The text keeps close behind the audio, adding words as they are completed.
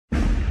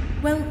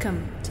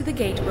Welcome to the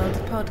GateWorld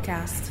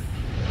podcast.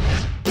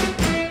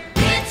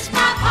 It's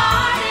my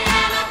party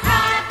and I'll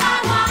cry if I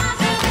want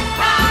to,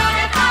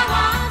 cry if I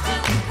want to,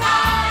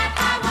 cry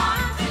if I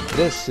want to.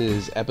 This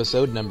is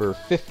episode number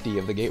 50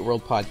 of the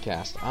GateWorld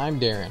podcast. I'm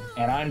Darren.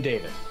 And I'm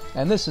David.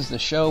 And this is the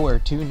show where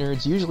two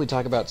nerds usually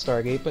talk about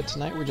Stargate, but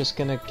tonight we're just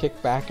going to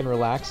kick back and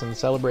relax and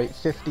celebrate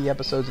 50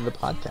 episodes of the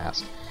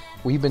podcast.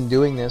 We've been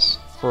doing this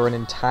for an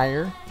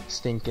entire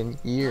stinking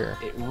year.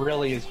 It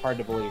really is hard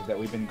to believe that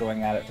we've been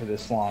going at it for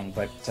this long,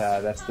 but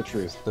that's the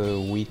truth.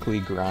 The weekly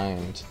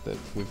grind that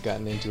we've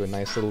gotten into a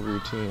nice little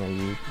routine. Are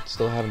you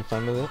still having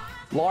fun with it?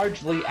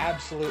 Largely,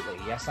 absolutely.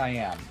 Yes, I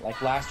am.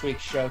 Like last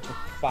week's show took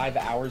 5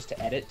 hours to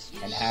edit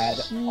and had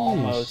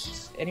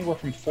almost anywhere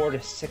from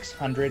 400 to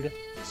 600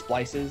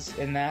 splices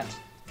in that.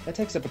 That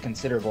takes up a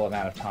considerable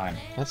amount of time.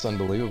 That's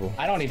unbelievable.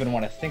 I don't even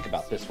want to think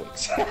about this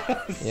week's.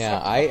 Yeah,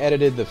 I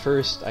edited the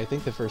first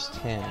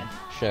 10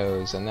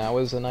 shows, and that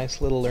was a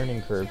nice little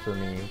learning curve for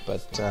me,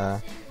 but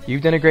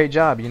you've done a great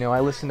job. You know,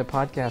 I listen to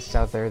podcasts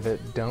out there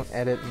that don't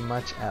edit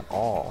much at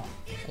all.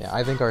 Yeah,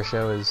 I think our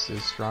show is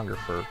stronger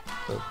for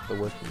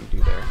the work that you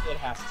do there. It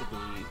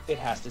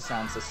has to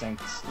sound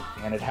succinct,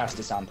 and it has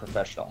to sound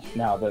professional.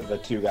 Now, the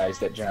two guys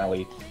that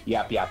generally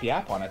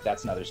yap on it,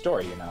 that's another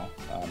story, you know.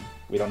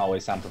 We don't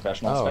always sound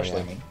professional,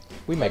 especially me.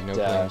 We make no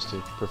claims to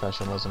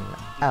professionalism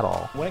at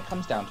all. When it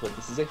comes down to it,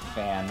 this is a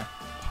fan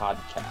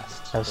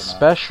podcast.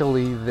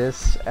 Especially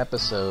this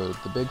episode,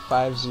 the Big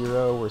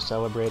 5-0, we're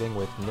celebrating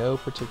with no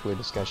particular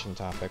discussion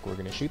topic. We're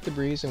going to shoot the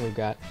breeze, and we've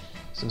got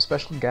some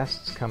special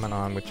guests coming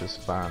on, which is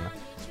fun.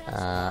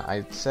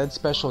 I said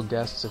special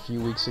guests a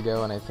few weeks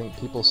ago, and I think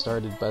people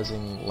started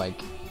buzzing,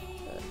 like,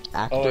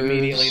 actors. Oh,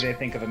 immediately they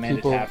think of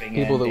Amanda Tapping.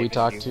 People that we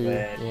talk to.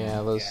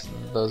 Yeah,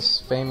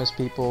 those famous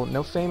people.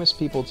 No famous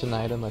people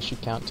tonight, unless you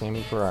count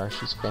Tammy Farrar.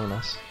 She's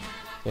famous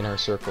in our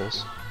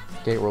circles.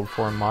 GateWorld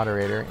Forum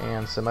moderator,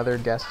 and some other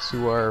guests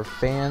who are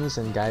fans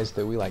and guys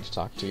that we like to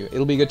talk to.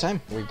 It'll be a good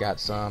time. We've got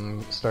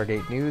some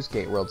Stargate news,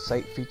 GateWorld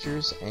site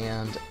features,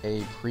 and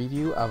a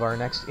preview of our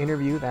next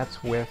interview.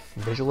 That's with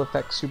visual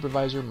effects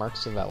supervisor Mark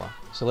Savella.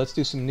 So let's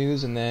do some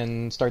news and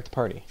then start the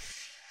party.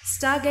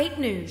 Stargate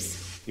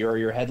news. Here are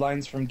your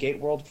headlines from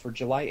GateWorld for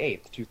July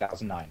 8th,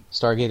 2009.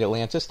 Stargate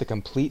Atlantis, the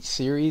complete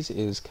series,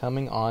 is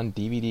coming on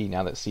DVD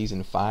now that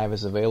Season 5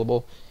 is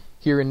available.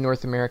 Here in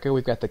North America,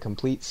 we've got the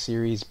complete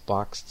series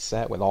boxed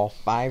set with all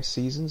 5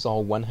 seasons,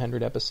 all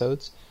 100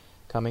 episodes,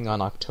 coming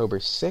on October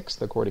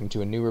 6th, according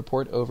to a new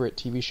report over at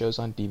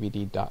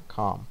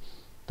TVShowsOnDVD.com.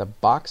 The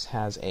box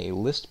has a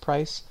list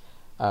price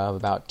of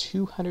about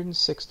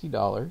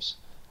 $260,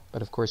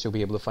 but of course you'll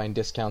be able to find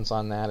discounts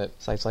on that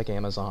at sites like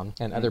Amazon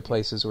and other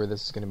places where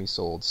this is going to be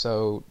sold.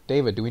 So,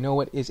 David, do we know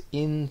what is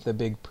in the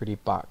big pretty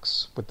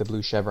box with the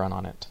blue chevron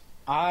on it?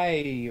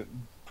 I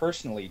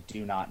personally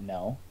do not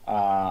know.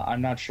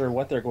 I'm not sure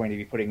what they're going to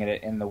be putting in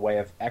it in the way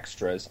of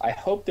extras. I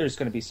hope there's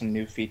going to be some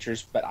new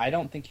features, but I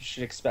don't think you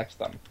should expect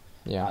them.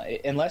 Yeah.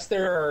 Unless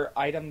there are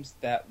items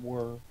that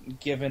were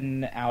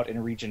given out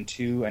in Region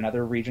 2 and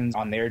other regions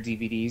on their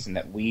DVDs and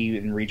that we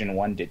in Region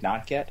 1 did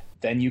not get,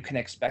 then you can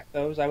expect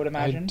those, I would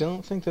imagine. I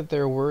don't think that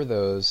there were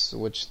those,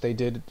 which they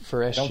did for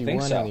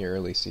SG-1 so. in the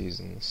early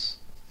seasons.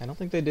 I don't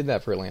think they did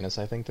that for Atlantis.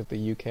 I think that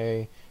the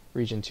UK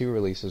Region 2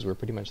 releases were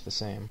pretty much the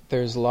same.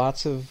 There's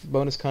lots of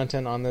bonus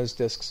content on those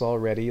discs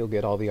already. You'll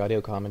get all the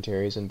audio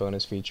commentaries and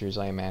bonus features,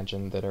 I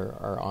imagine, that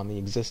are on the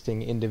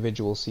existing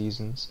individual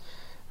seasons.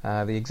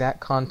 The exact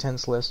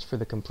contents list for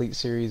the complete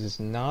series is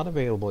not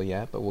available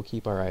yet, but we'll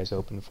keep our eyes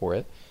open for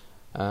it.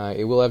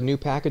 It will have new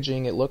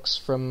packaging. It looks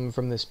from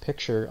this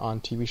picture on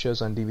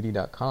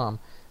TVShowsOnDVD.com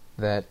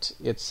that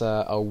it's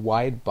a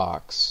wide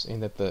box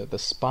in that the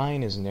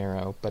spine is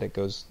narrow, but it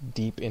goes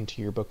deep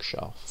into your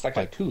bookshelf. It's like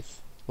a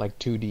tooth. Like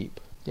too deep.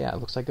 Yeah, it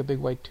looks like a big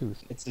white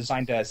tooth. It's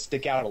designed to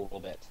stick out a little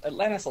bit.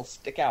 Atlantis will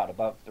stick out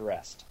above the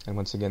rest. And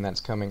once again,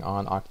 that's coming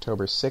on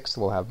October 6th.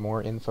 We'll have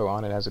more info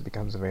on it as it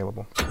becomes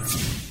available.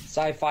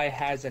 Sci-Fi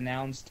has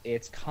announced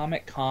its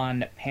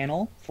Comic-Con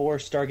panel for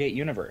Stargate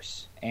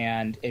Universe,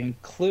 and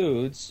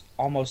includes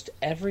almost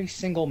every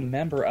single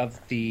member of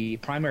the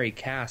primary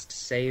cast,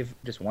 save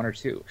just one or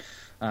two.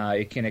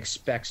 You can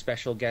expect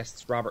special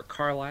guests Robert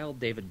Carlyle,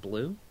 David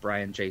Blue,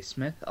 Brian J.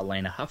 Smith,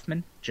 Elena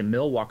Huffman,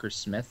 Jamil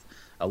Walker-Smith,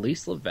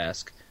 Elise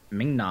Levesque,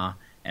 Ming Na,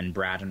 and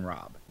Brad and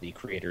Rob, the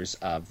creators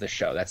of the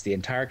show. That's the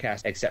entire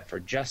cast except for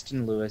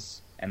Justin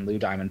Lewis and Lou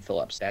Diamond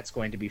Phillips. That's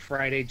going to be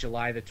Friday,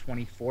 July the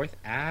 24th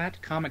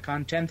at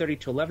Comic-Con, 10:30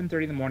 to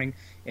 11:30 in the morning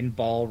in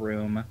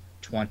Ballroom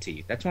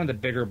 20. That's one of the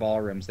bigger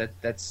ballrooms.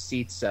 That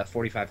seats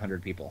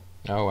 4,500 people.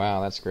 Oh,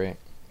 wow, that's great.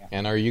 Yeah.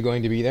 And are you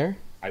going to be there?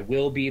 I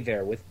will be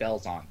there with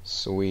bells on.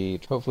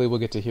 Sweet. Hopefully we'll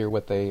get to hear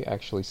what they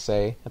actually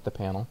say at the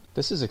panel.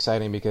 This is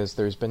exciting because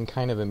there's been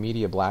kind of a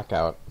media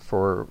blackout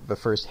for the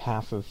first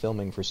half of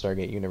filming for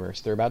Stargate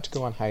Universe. They're about to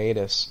go on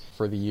hiatus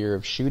for the year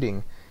of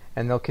shooting,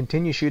 and they'll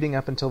continue shooting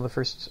up until the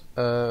first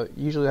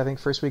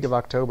week of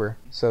October.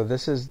 So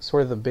this is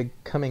sort of the big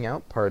coming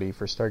out party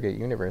for Stargate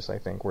Universe, I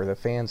think, where the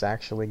fans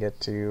actually get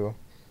to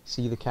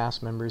see the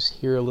cast members,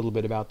 hear a little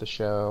bit about the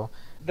show,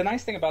 The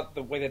nice thing about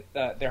the way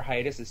that their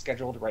hiatus is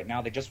scheduled right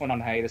now, they just went on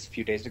hiatus a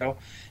few days ago,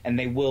 and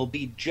they will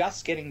be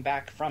just getting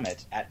back from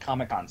it at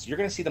Comic-Con. So you're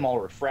going to see them all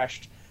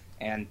refreshed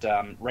and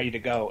ready to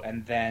go,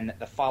 and then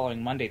the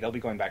following Monday they'll be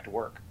going back to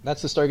work.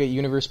 That's the Stargate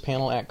Universe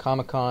panel at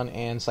Comic-Con,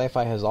 and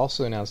Sci-Fi has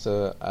also announced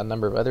a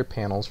number of other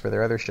panels for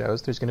their other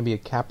shows. There's going to be a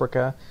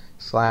Caprica /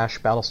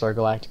 Battlestar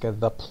Galactica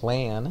The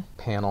Plan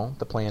panel.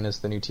 The Plan is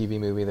the new TV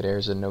movie that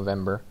airs in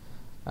November.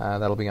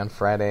 That'll be on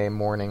Friday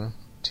morning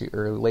to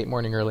late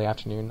morning, early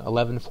afternoon,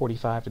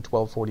 11:45 to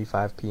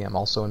 12:45 p.m.,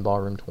 also in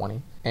Ballroom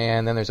 20.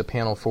 And then there's a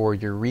panel for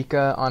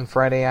Eureka on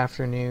Friday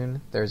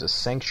afternoon. There's a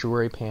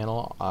Sanctuary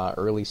panel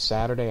early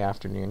Saturday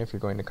afternoon if you're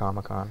going to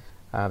Comic-Con.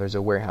 There's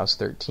a Warehouse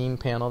 13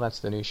 panel. That's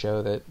the new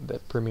show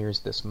that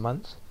premieres this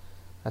month.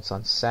 That's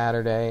on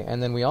Saturday.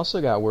 And then we also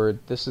got word,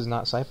 this is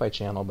not Sci-Fi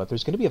Channel, but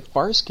there's going to be a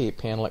Farscape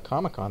panel at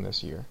Comic-Con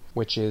this year,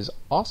 which is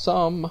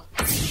awesome.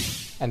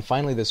 And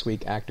finally this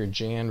week, actor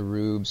Jan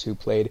Rubes, who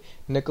played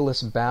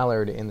Nicholas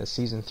Ballard in the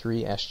Season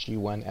 3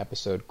 SG-1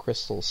 episode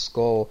Crystal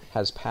Skull,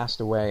 has passed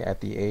away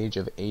at the age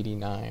of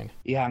 89.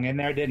 He hung in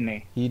there, didn't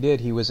he? He did.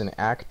 He was an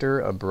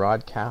actor, a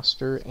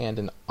broadcaster, and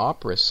an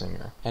opera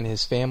singer. And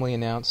his family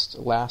announced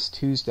last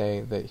Tuesday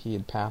that he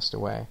had passed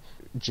away.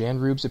 Jan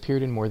Rubes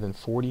appeared in more than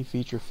 40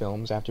 feature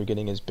films after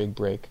getting his big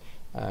break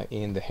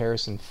in the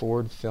Harrison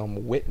Ford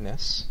film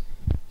Witness.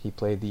 He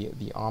played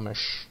the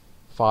Amish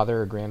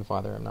father or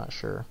grandfather, I'm not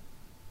sure.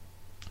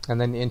 And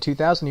then in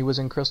 2000, he was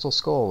in Crystal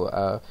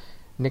Skull.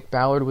 Nick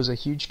Ballard was a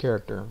huge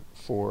character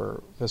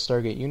for the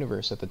Stargate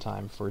universe at the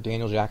time. For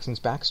Daniel Jackson's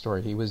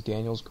backstory, he was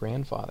Daniel's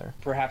grandfather.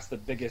 Perhaps the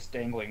biggest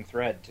dangling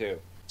thread, too.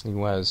 He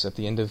was. At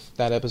the end of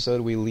that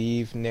episode, we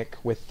leave Nick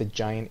with the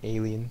giant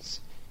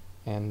aliens,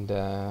 and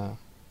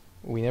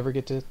we never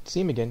get to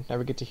see him again,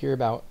 never get to hear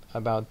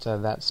about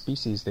that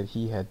species that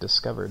he had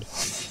discovered.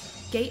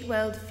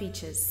 GateWorld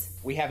features.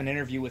 We have an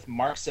interview with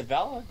Mark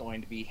Savella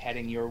going to be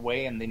heading your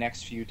way in the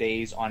next few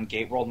days on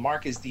GateWorld.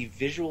 Mark is the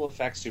visual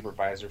effects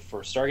supervisor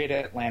for Stargate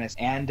Atlantis,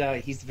 and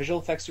he's the visual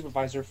effects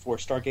supervisor for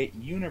Stargate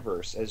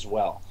Universe as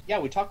well. Yeah,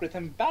 we talked with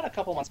him about a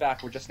couple months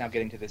back. We're just now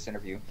getting to this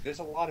interview. There's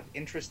a lot of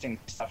interesting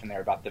stuff in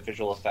there about the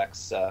visual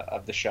effects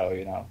of the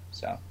show,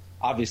 so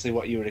obviously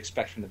what you would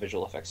expect from the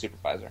visual effects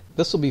supervisor.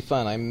 This will be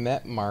fun. I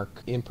met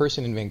Mark in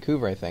person in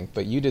Vancouver, I think,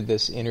 but you did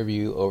this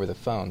interview over the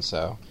phone,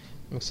 so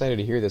I'm excited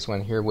to hear this one,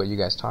 hear what you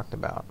guys talked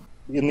about.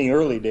 In the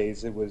early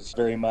days, it was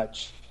very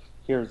much,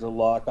 here's a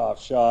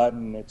lock-off shot,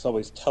 and it's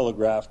always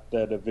telegraphed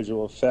that a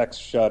visual effects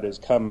shot is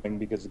coming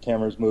because the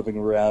camera's moving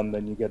around,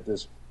 then you get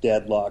this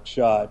deadlock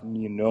shot,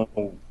 and you know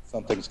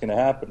something's going to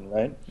happen,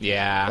 right?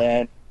 Yeah,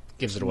 and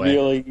gives it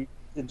away.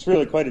 It's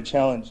really quite a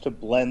challenge to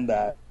blend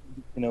that,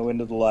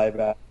 into the live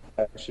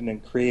action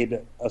and create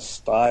a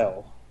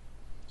style.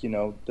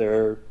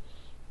 They're,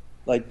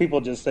 like,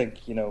 people just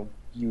think,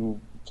 you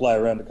fly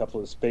around a couple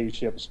of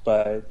spaceships,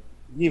 but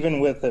even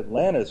with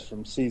Atlantis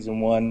from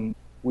Season 1,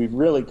 we've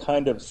really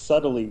kind of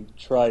subtly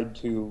tried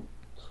to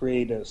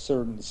create a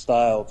certain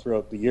style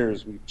throughout the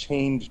years. We've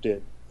changed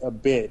it a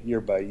bit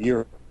year by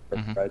year,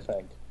 I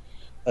think.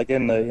 Like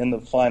in the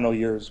final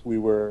years, we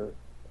were,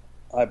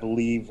 I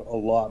believe, a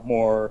lot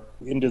more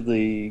into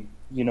the,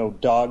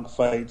 dog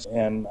fights,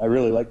 and I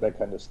really like that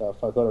kind of stuff.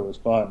 I thought it was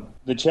fun.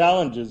 The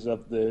challenges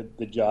of the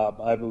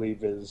job, I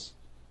believe, is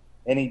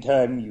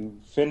anytime you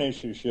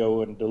finish a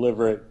show and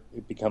deliver it,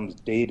 it becomes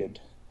dated.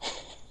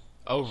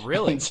 Oh,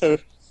 really? And so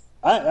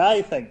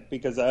I think,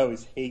 because I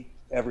always hate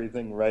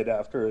everything right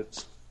after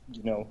it's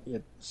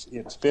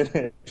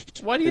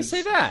finished. Why do you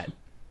say that?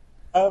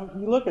 You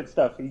look at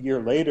stuff a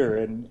year later,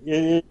 and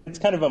it's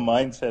kind of a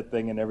mindset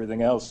thing and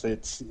everything else.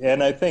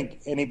 And I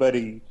think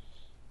anybody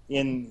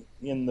in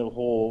the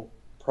whole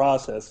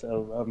process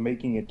of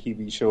making a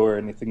TV show or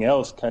anything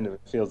else kind of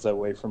feels that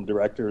way, from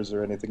directors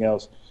or anything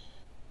else.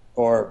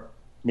 Or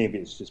maybe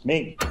it's just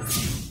me.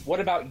 What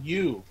about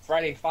you?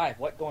 Friday 5,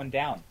 what going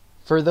down?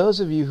 For those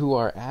of you who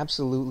are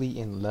absolutely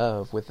in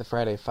love with the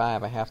Friday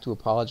 5, I have to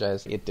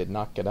apologize. It did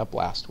not get up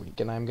last week,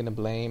 and I'm going to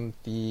blame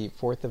the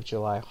 4th of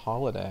July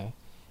holiday.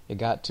 It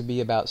got to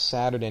be about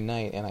Saturday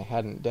night, and I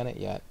hadn't done it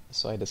yet,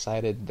 so I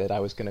decided that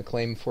I was going to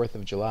claim 4th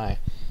of July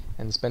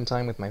and spend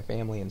time with my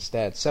family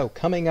instead. So,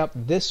 coming up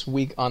this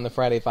week on the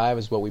Friday 5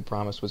 is what we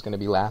promised was going to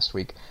be last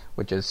week,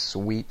 which is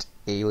Sweet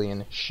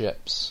Alien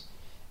Ships.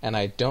 And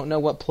I don't know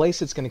what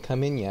place it's going to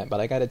come in yet, but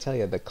I got to tell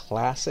you, the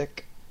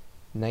classic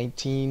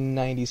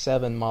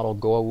 1997 model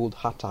GateWorld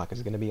Hot Talk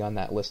is going to be on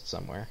that list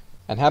somewhere.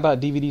 And how about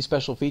DVD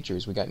special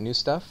features? We got new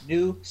stuff?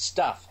 New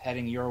stuff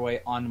heading your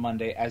way on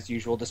Monday, as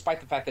usual,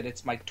 despite the fact that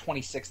it's my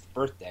 26th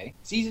birthday.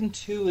 Season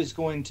 2 is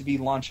going to be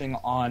launching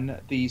on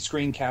the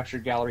Screen Capture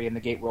Gallery and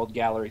the GateWorld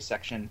Gallery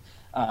section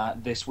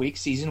this week.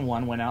 Season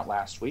 1 went out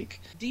last week.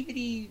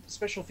 DVD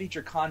special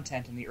feature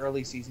content in the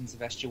early seasons of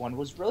SG-1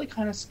 was really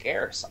kind of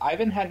scarce.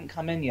 Ivan hadn't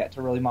come in yet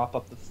to really mop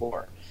up the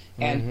floor.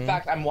 And in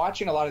fact, I'm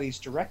watching a lot of these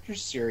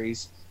director's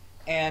series,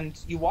 and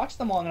you watch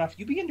them long enough,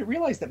 you begin to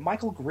realize that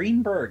Michael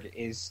Greenberg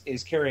is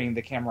carrying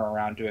the camera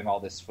around doing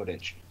all this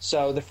footage.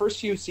 So the first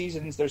few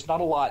seasons, there's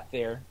not a lot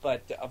there,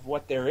 but of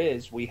what there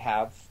is, we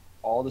have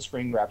all the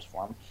screen grabs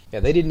for them. Yeah,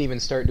 they didn't even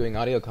start doing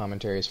audio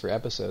commentaries for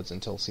episodes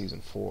until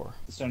season 4.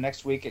 So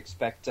next week,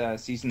 expect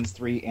seasons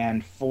 3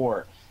 and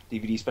 4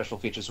 DVD special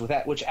features with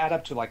that, which add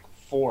up to like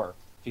 4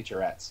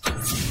 featurettes.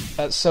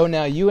 So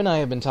now you and I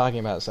have been talking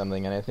about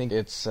something, and I think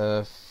it's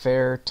a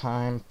fair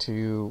time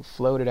to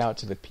float it out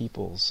to the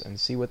peoples and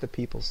see what the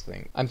peoples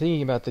think. I'm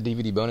thinking about the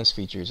DVD bonus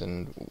features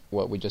and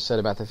what we just said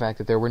about the fact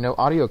that there were no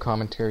audio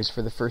commentaries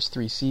for the first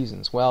 3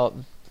 seasons.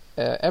 Well,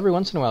 every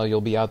once in a while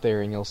you'll be out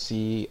there and you'll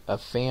see a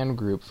fan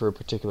group for a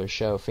particular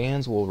show.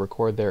 Fans will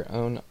record their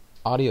own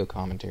audio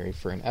commentary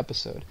for an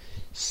episode,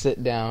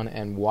 sit down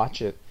and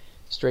watch it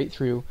straight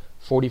through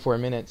 44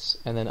 minutes,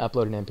 and then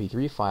upload an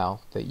MP3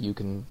 file that you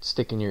can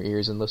stick in your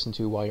ears and listen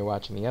to while you're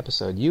watching the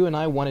episode. You and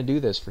I want to do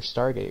this for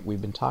Stargate.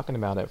 We've been talking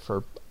about it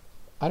for,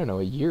 I don't know,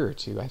 a year or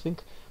two. I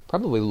think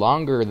probably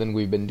longer than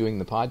we've been doing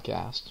the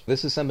podcast.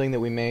 This is something that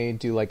we may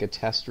do like a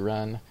test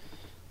run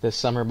this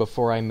summer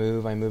before I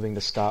move. I'm moving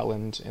to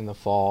Scotland in the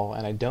fall,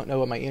 and I don't know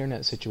what my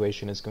internet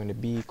situation is going to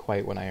be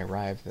quite when I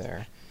arrive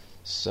there.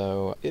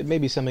 So it may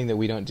be something that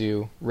we don't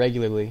do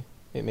regularly.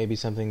 It may be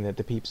something that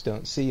the peeps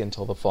don't see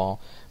until the fall.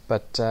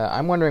 But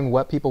I'm wondering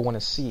what people want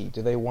to see.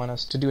 Do they want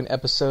us to do an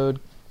episode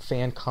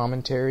fan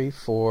commentary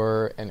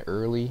for an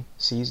early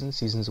season,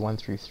 seasons 1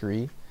 through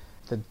 3,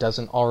 that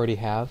doesn't already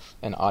have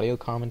an audio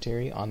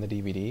commentary on the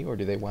DVD? Or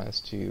do they want us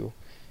to,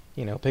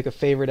 pick a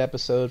favorite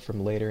episode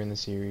from later in the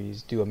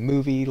series, do a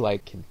movie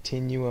like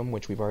Continuum,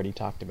 which we've already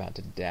talked about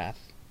to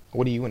death?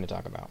 What do you want to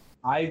talk about?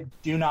 I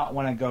do not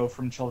want to go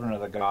from Children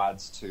of the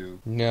Gods to...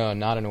 No,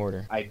 not in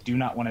order. I do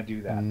not want to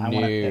do that. No. I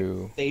want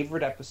to pick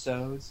favorite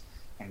episodes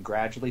and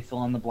gradually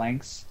fill in the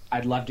blanks.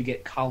 I'd love to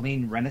get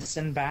Colleen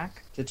Renison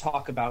back to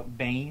talk about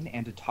Bane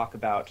and to talk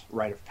about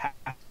Rite of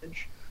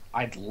Passage.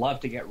 I'd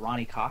love to get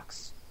Ronnie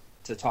Cox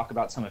to talk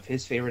about some of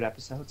his favorite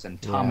episodes, and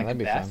Tom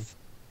Macbeth.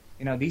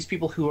 These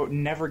people who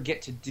never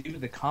get to do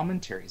the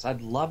commentaries.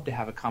 I'd love to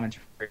have a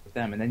commentary with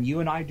them, and then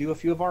you and I do a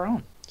few of our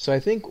own. So I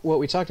think what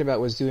we talked about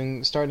was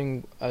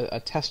starting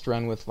a test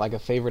run with like a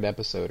favorite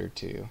episode or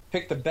 2.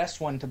 Pick the best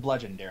one to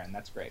bludgeon, Darren.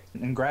 That's great.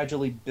 And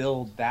gradually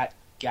build that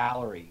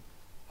gallery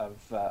of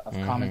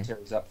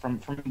commentaries up from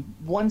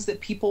ones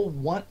that people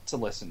want to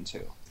listen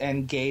to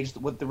and gauge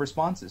what the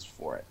response is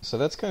for it. So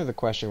that's kind of the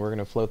question. We're going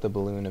to float the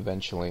balloon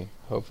eventually,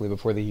 hopefully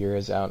before the year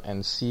is out,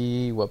 and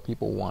see what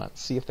people want,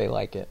 see if they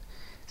like it,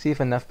 see if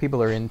enough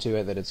people are into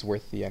it that it's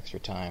worth the extra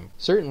time.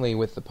 Certainly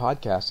with the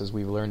podcast, as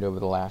we've learned over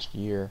the last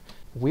year,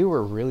 we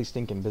were really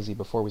stinking busy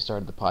before we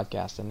started the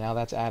podcast, and now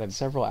that's added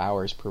several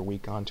hours per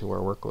week onto our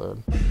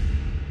workload.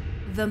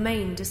 The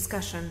main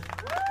discussion.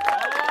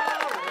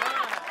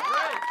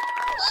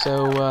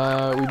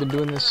 So, we've been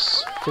doing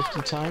this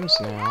 50 times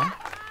now.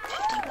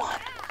 51.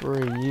 For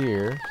a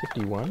year.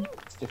 51?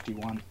 It's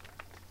 51.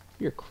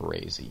 You're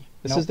crazy.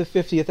 This Nope. is the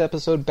 50th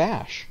episode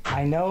bash.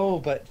 I know,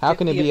 but... How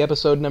can it be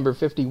episode number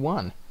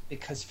 51?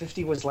 Because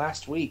 50 was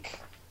last week,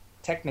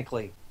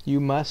 technically.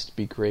 You must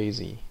be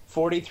crazy.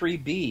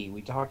 43B,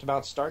 we talked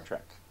about Star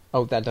Trek.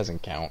 Oh, that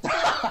doesn't count.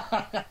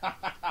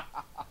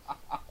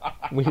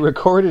 We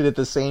recorded it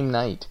the same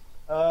night.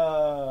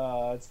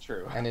 That's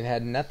true. And it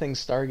had nothing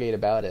Stargate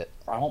about it.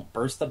 I won't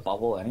burst the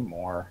bubble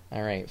anymore.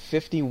 Alright,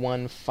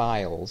 51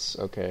 files,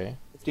 okay.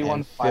 51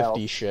 and 50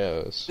 files.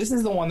 shows. This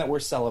is the one that we're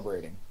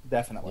celebrating,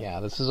 definitely. Yeah,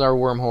 this is our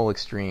wormhole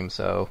extreme,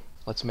 so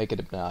let's make it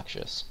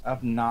obnoxious.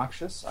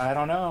 Obnoxious? I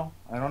don't know.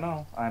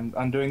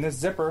 I'm doing this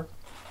zipper.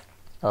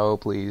 Oh,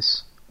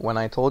 please. When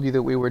I told you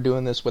that we were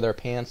doing this with our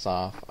pants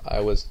off,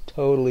 I was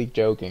totally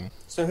joking.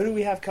 So who do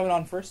we have coming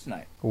on first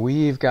tonight?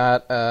 We've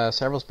got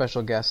several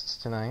special guests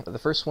tonight. The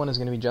first one is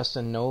going to be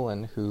Justin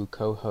Nolan, who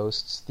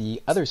co-hosts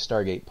the other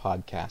Stargate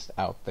podcast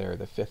out there,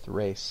 The Fifth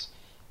Race.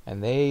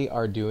 And they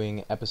are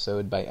doing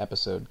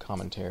episode-by-episode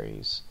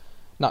commentaries.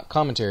 Not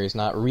commentaries,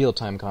 not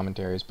real-time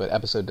commentaries, but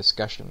episode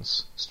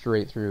discussions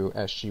straight through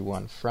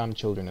SG-1 from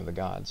Children of the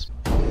Gods.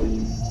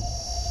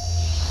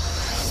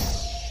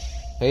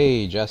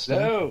 Hey,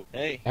 Justin. Hello.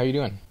 Hey, How you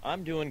doing?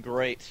 I'm doing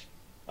great.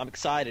 I'm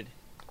excited.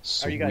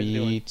 Sweet. How are you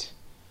guys doing?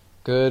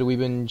 Good. We've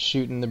been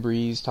shooting the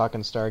breeze,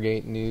 talking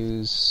Stargate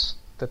news,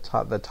 the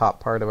top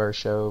part of our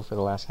show for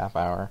the last half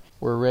hour.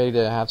 We're ready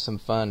to have some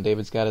fun.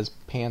 David's got his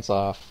pants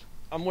off.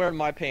 I'm wearing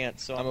my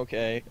pants, so I'm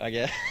okay, I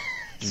guess.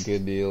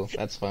 Good deal.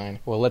 That's fine.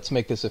 Well, let's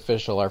make this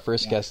official. Our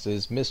first guest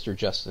is Mr.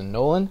 Justin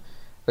Nolan,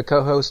 the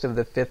co-host of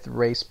the Fifth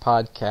Race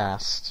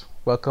podcast.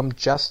 Welcome,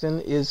 Justin.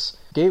 Is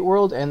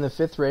GateWorld and the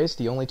Fifth Race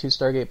the only 2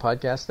 Stargate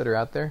podcasts that are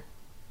out there?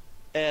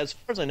 As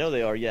far as I know,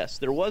 they are, yes.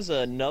 There was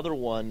another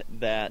one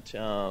that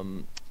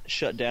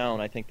shut down,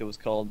 I think that was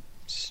called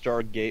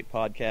Stargate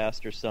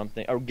Podcast or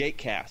something. Or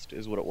Gatecast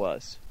is what it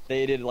was.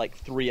 They did like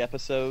 3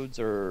 episodes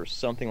or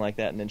something like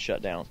that and then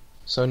shut down.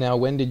 So now,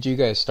 when did you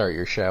guys start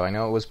your show? I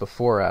know it was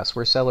before us.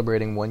 We're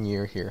celebrating 1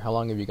 year here. How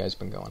long have you guys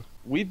been going?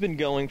 We've been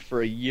going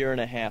for a year and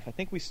a half. I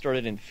think we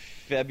started in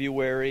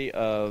February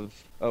of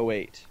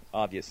 2008,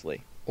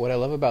 obviously. What I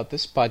love about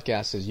this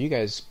podcast is you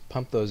guys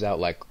pump those out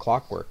like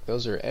clockwork.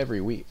 Those are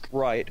every week.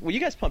 Right. Well, you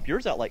guys pump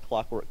yours out like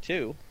clockwork,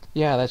 too.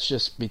 Yeah, that's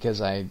just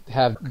because I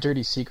have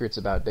dirty secrets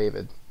about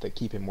David that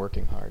keep him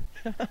working hard.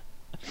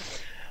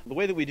 The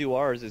way that we do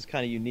ours is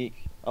kind of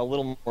unique, a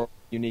little more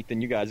unique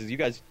than you guys. Is you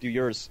guys do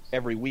yours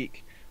every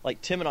week.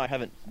 Like Tim and I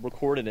haven't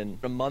recorded in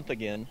a month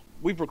again.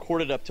 We've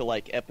recorded up to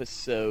like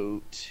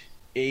episode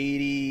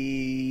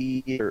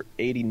 80 or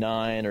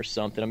 89 or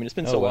something. I mean, it's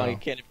been so long I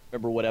can't even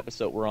remember what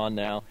episode we're on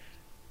now.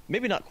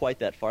 Maybe not quite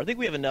that far. I think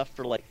we have enough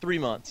for like 3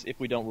 months if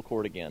we don't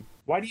record again.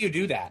 Why do you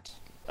do that?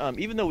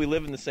 Even though we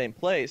live in the same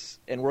place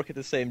and work at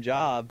the same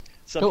job,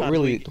 sometimes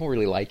don't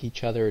really like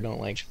each other. Don't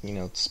like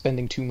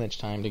spending too much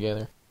time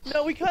together.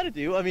 No, we kind of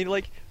do. I mean,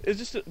 like, it's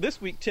just this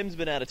week Tim's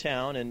been out of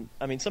town, and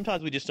I mean,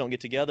 sometimes we just don't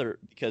get together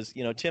because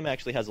Tim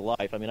actually has a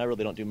life. I mean, I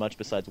really don't do much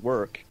besides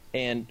work,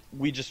 and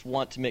we just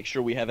want to make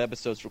sure we have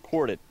episodes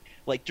recorded.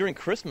 Like during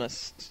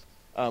Christmas,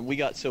 we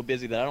got so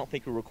busy that I don't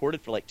think we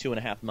recorded for like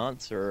 2.5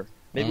 months, or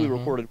maybe we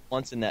recorded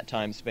once in that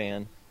time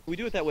span. We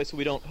do it that way so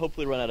we don't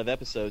hopefully run out of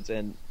episodes,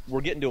 and we're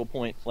getting to a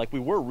point like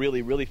we were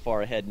really, really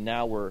far ahead, and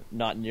now we're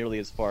not nearly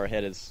as far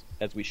ahead as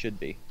we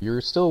should be.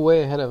 You're still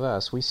way ahead of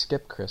us. We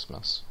skipped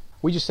Christmas.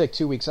 We just take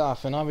 2 weeks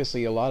off, and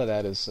obviously a lot of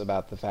that is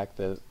about the fact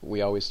that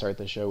we always start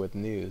the show with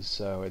news,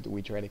 so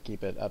we try to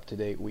keep it up to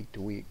date week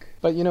to week.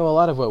 But a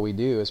lot of what we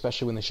do,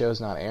 especially when the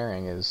show's not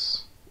airing,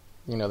 is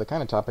the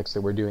kind of topics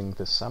that we're doing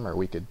this summer.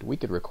 We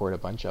could record a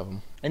bunch of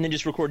them, and then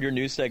just record your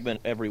news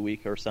segment every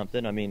week or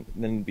something. I mean,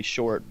 then it'd be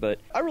short. But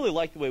I really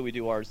like the way we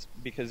do ours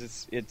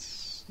because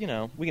it's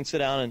we can sit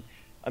down and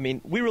I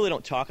mean we really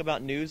don't talk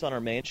about news on our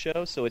main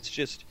show, so it's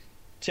just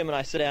Tim and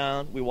I sit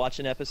down, we watch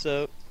an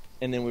episode,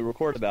 and then we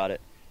record about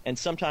it. And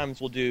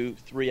sometimes we'll do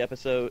 3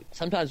 episodes.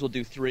 Sometimes we'll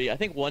do 3. I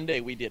think one day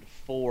we did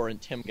 4,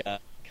 and Tim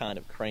got kind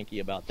of cranky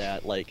about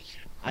that. Like,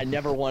 I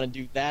never want to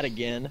do that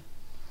again.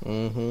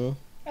 Mm-hmm.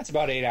 That's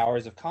about 8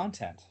 hours of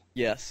content.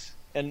 Yes.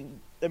 And,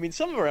 I mean,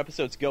 some of our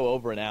episodes go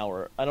over an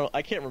hour.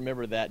 I can't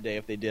remember that day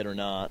if they did or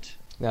not.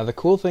 Now, the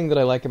cool thing that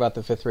I like about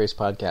the Fifth Race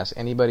podcast,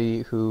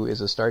 anybody who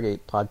is a Stargate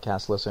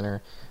podcast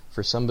listener,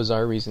 for some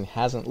bizarre reason,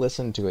 hasn't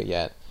listened to it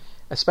yet,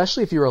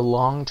 especially if you're a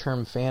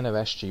long-term fan of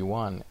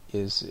SG-1,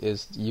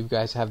 is you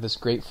guys have this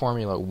great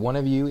formula. One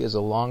of you is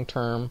a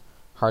long-term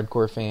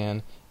hardcore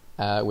fan,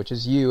 which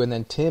is you, and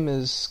then Tim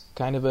is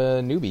kind of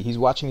a newbie. He's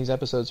watching these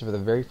episodes for the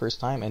very first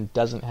time and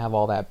doesn't have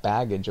all that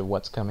baggage of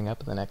what's coming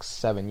up in the next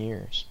 7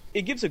 years.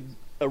 It gives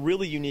a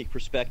really unique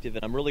perspective,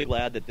 and I'm really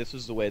glad that this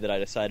was the way that I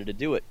decided to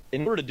do it.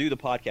 In order to do the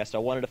podcast, I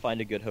wanted to find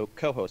a good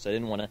co-host. I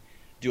didn't want to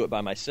do it by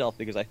myself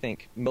because I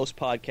think most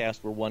podcasts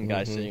where one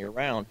guy sitting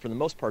around, for the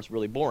most part, is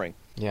really boring.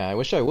 Yeah, I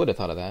wish I would have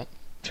thought of that.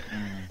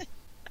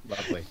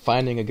 Lovely.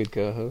 Finding a good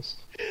co-host.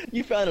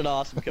 You found an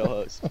awesome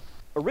co-host.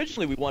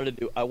 Originally,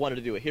 I wanted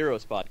to do a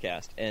Heroes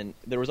podcast, and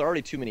there was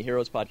already too many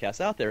Heroes podcasts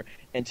out there.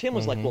 And Tim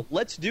was like, "Well,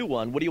 let's do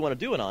one. What do you want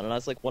to do it on?" And I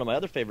was like, "One of my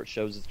other favorite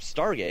shows is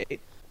Stargate."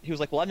 He was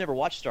like, "Well, I've never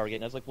watched Stargate,"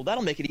 and I was like, "Well,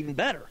 that'll make it even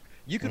better.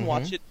 You can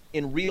watch it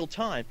in real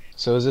time."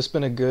 So has this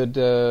been a good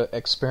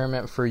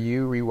experiment for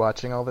you,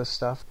 rewatching all this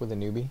stuff with a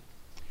newbie?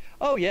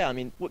 Oh, yeah. I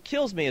mean, what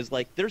kills me is,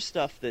 like, there's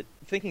stuff that,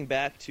 thinking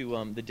back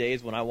to the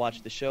days when I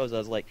watched the shows, I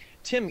was like,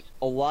 Tim,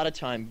 a lot of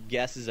time,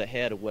 guesses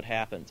ahead of what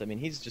happens. I mean,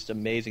 he's just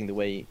amazing the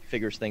way he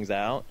figures things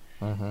out.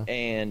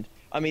 And,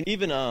 I mean,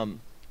 even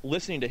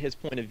listening to his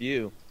point of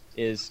view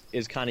is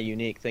kind of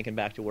unique, thinking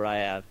back to where I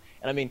have.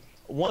 And, I mean,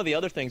 one of the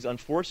other things,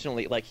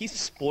 unfortunately, like, he's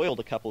spoiled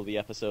a couple of the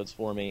episodes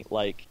for me,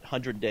 like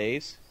 100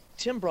 Days.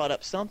 Tim brought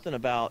up something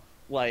about,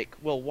 like,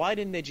 well, why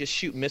didn't they just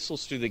shoot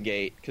missiles through the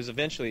gate? Because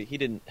eventually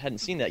he hadn't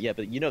seen that yet,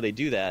 but they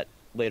do that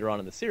later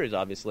on in the series,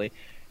 obviously.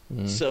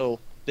 So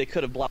they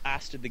could have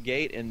blasted the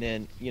gate and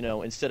then,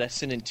 instead of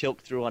sending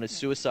Tilk through on a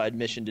suicide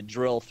mission to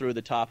drill through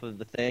the top of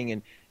the thing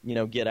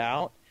and, get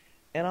out.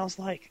 And I was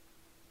like,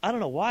 I don't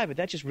know why, but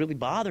that just really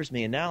bothers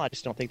me. And now I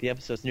just don't think the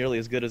episode's nearly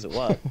as good as it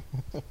was.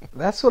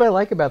 That's what I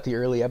like about the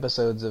early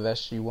episodes of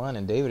SG-1,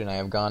 and David and I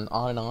have gone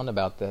on and on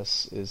about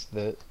this, is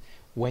that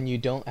when you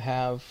don't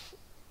have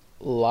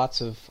lots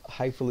of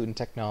highfalutin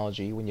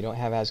technology, when you don't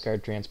have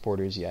Asgard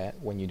transporters yet,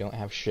 when you don't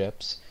have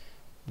ships,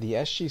 the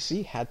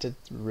SGC had to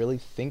really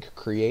think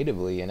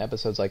creatively, and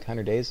episodes like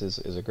 100 Days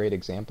is a great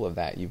example of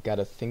that. You've got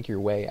to think your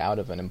way out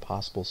of an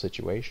impossible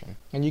situation.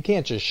 And you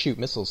can't just shoot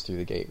missiles through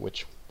the gate,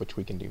 which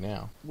we can do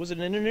now. Was it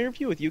in an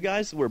interview with you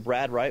guys where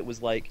Brad Wright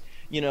was like,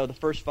 the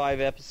first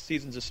 5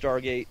 seasons of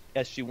Stargate,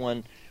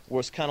 SG-1,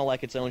 was kind of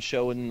like its own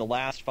show, and the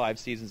last 5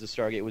 seasons of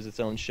Stargate was its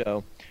own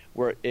show,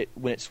 where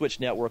when it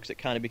switched networks, it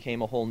kind of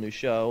became a whole new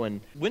show.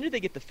 And when did they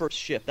get the first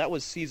ship? That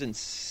was season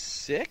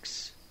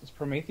 6? It's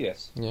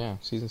Prometheus. Yeah,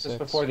 season 6. Just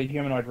before the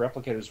humanoid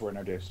replicators were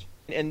introduced.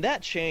 And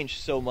that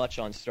changed so much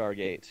on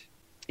Stargate.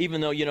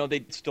 Even though,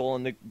 they'd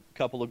stolen a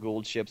couple of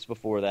Gould ships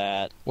before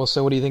that. Well,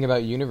 so what do you think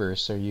about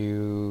Universe? Are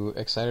you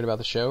excited about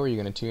the show? Are you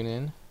going to tune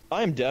in?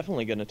 I'm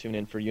definitely going to tune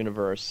in for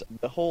Universe.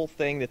 The whole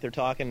thing that they're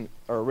talking,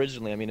 or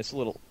originally, I mean, it's a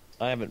little...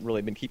 I haven't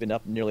really been keeping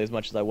up nearly as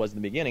much as I was in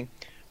the beginning,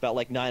 about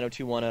like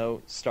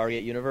 90210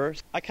 Stargate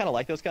Universe. I kind of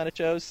like those kind of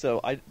shows, so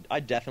I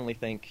definitely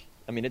think,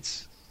 I mean,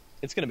 it's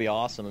going to be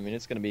awesome. I mean,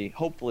 it's going to be,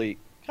 hopefully,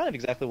 kind of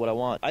exactly what I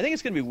want. I think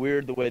it's going to be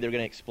weird the way they're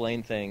going to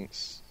explain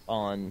things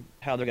on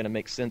how they're going to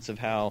make sense of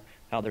how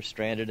they're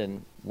stranded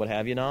and what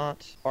have you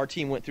not. Our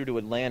team went through to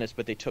Atlantis,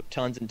 but they took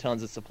tons and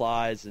tons of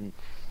supplies and,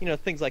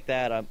 things like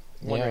that. I'm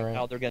wondering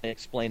how they're going to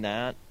explain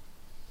that.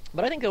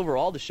 But I think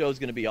overall the show is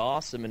going to be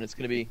awesome, and it's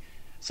going to be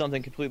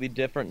something completely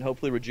different and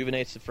hopefully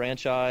rejuvenates the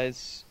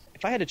franchise.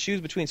 If I had to choose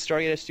between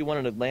Stargate SG-1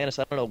 and Atlantis,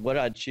 I don't know what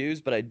I'd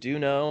choose, but I do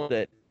know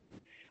that,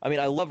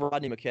 I love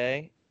Rodney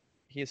McKay.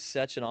 He is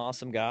such an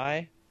awesome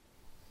guy.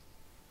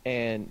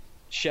 And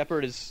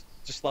Shepard is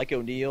just like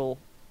O'Neill.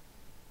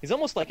 He's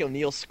almost like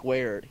O'Neill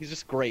squared. He's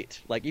just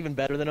great, like even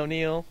better than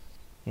O'Neill.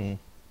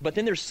 But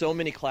then there's so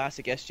many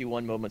classic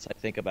SG-1 moments I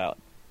think about.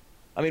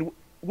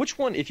 Which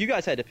one, if you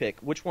guys had to pick,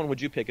 which one would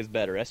you pick as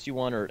better,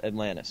 SG-1 or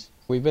Atlantis?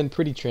 We've been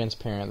pretty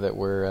transparent that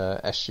we're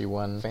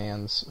SG-1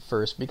 fans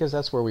first, because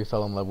that's where we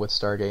fell in love with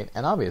Stargate,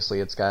 and obviously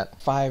it's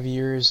got 5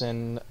 years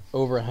and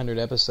over 100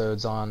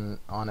 episodes on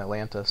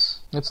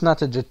Atlantis. It's not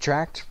to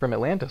detract from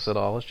Atlantis at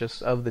all, it's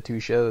just of the two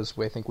shows,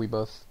 I think we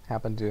both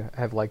happen to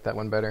have liked that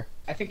one better.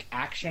 I think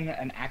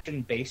an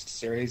action-based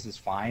series is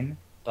fine,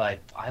 but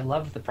I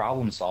loved the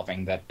problem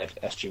solving that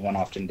SG-1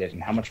 often did,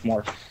 and how much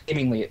more,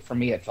 seemingly, for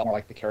me, it felt more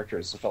like the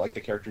characters. It felt like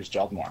the characters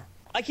gelled more.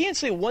 I can't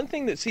say one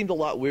thing that seemed a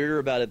lot weirder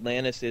about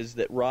Atlantis is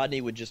that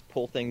Rodney would just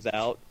pull things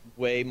out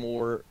way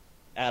more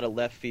out of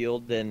left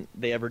field than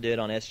they ever did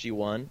on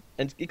SG-1.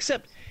 And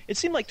except, it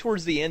seemed like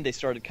towards the end they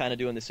started kind of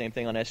doing the same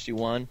thing on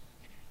SG-1.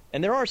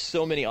 And there are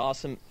so many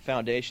awesome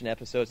Foundation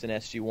episodes in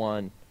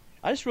SG-1.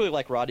 I just really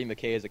like Rodney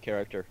McKay as a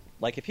character.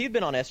 Like, if he'd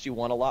been on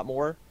SG-1 a lot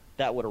more,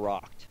 that would have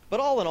rocked. But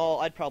all in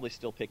all, I'd probably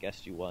still pick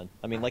SG-1.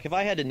 If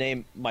I had to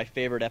name my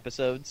favorite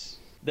episodes,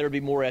 there would be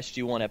more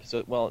SG-1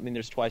 episodes. Well,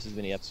 there's twice as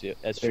many SG-1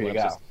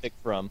 episodes to pick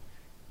from.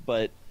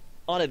 But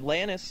on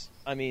Atlantis,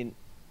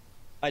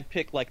 I'd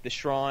pick, like, The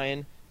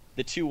Shrine,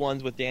 the 2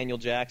 ones with Daniel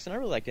Jackson. I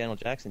really like Daniel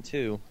Jackson,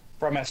 too.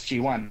 From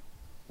SG-1.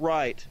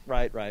 Right.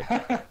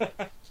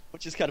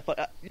 Which is kind of fun.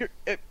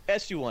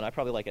 SG-1, I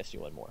probably like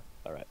SG-1 more.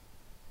 All right.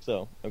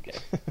 So, okay.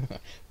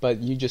 But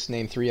you just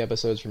named 3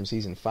 episodes from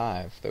Season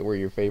 5 that were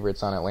your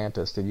favorites on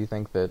Atlantis. Did you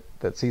think that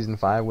Season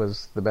 5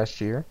 was the best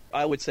year?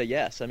 I would say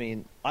yes.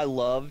 I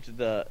loved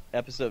the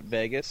episode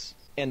Vegas,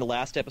 and the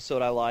last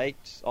episode I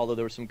liked, although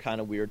there were some kind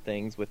of weird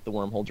things with the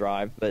wormhole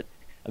drive. But,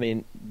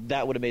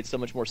 that would have made so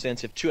much more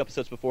sense if 2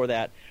 episodes before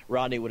that,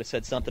 Rodney would have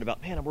said something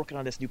about, man, I'm working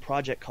on this new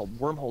project called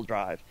Wormhole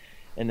Drive.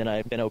 And then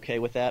I've been okay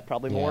with that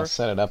probably more. Yeah,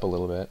 set it up a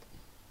little bit.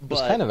 It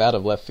was kind of out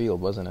of left field,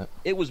 wasn't it?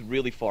 It was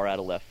really far out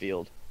of left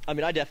field. I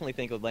definitely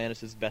think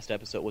Atlantis' best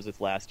episode was its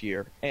last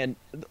year. And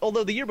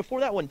although the year before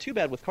that wasn't too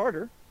bad with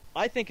Carter,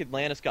 I think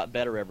Atlantis got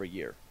better every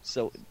year.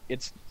 So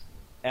it's,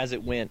 as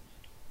it went,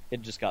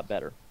 it just got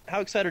better.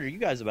 How excited are you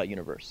guys about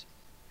Universe?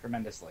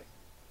 Tremendously.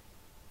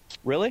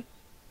 Really?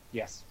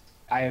 Yes.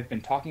 I have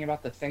been talking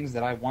about the things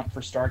that I want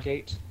for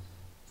Stargate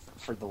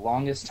for the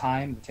longest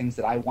time, the things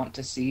that I want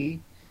to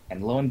see,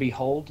 and lo and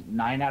behold,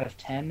 9 out of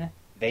 10,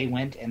 they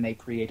went and they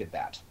created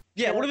that.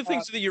 Yeah, what are the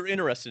things that you're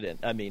interested in?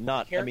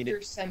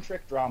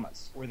 Character-centric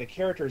dramas, where the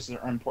characters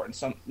are important,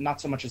 so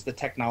not so much as the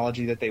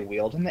technology that they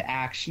wield, and the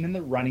action, and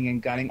the running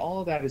and gunning,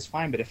 all of that is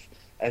fine, but if,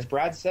 as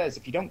Brad says,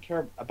 if you don't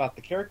care about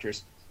the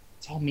characters,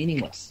 it's all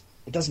meaningless.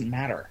 It doesn't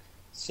matter.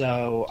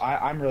 So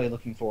I'm really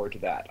looking forward to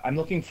that. I'm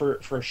looking for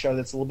a show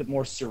that's a little bit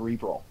more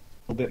cerebral,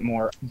 a little bit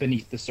more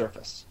beneath the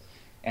surface.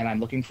 And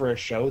I'm looking for a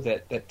show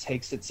that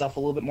takes itself a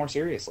little bit more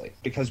seriously,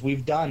 because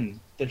we've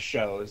done the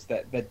shows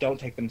that don't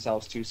take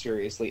themselves too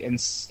seriously,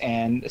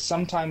 and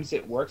sometimes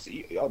it works.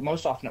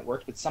 Most often it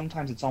works, but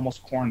sometimes it's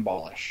almost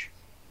cornballish.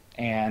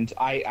 And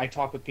I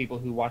talk with people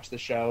who watch the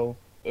show,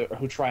 or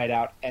who try it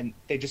out, and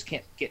they just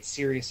can't get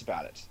serious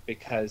about it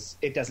because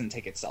it doesn't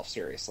take itself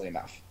seriously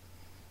enough.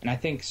 And I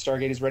think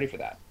Stargate is ready for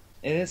that.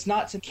 And it's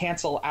not to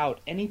cancel out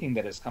anything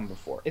that has come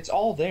before. It's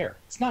all there.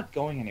 It's not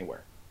going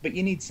anywhere. But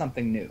you need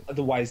something new.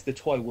 Otherwise, the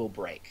toy will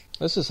break.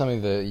 This is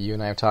something that you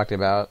and I have talked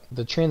about.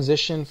 The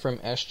transition from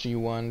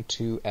SG-1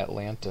 to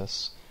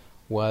Atlantis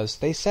was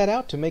they set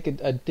out to make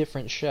a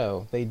different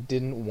show. They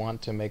didn't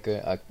want to make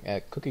a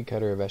cookie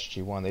cutter of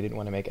SG-1. They didn't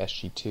want to make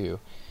SG-2.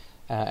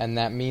 And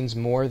that means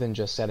more than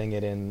just setting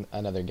it in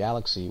another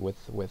galaxy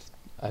with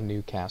a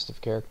new cast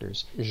of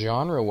characters.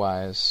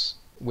 Genre-wise,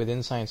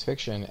 within science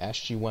fiction,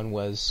 SG-1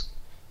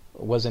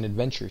 was an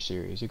adventure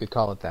series, you could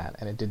call it that,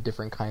 and it did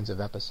different kinds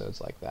of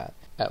episodes like that.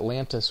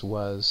 Atlantis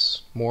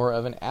was more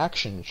of an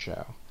action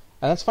show,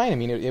 and that's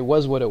fine. It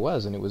was what it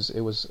was, and it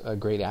was a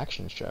great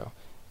action show.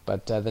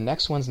 But the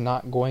next one's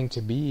not going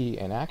to be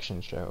an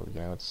action show.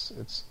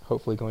 It's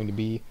hopefully going to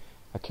be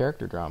a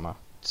character drama.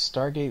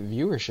 Stargate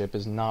viewership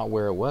is not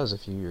where it was a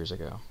few years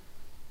ago.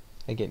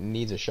 I think it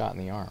needs a shot in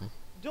the arm.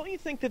 Don't you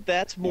think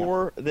that's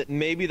more that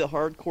maybe the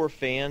hardcore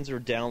fans are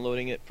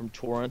downloading it from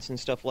torrents and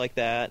stuff like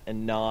that,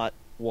 and not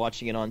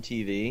watching it on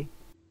TV?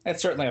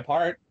 That's certainly a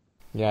part.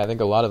 Yeah, I think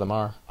a lot of them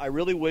are. I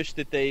really wish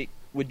that they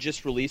would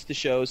just release the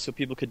shows so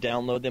people could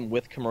download them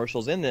with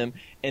commercials in them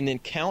and then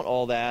count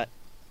all that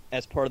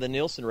as part of the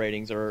Nielsen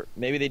ratings, or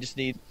maybe they just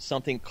need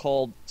something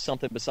called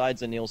something besides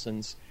the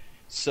Nielsen's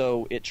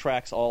so it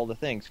tracks all the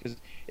things. Because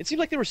it seems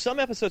like there were some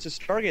episodes of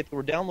Stargate that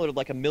were downloaded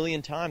like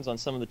 1,000,000 times on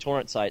some of the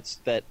torrent sites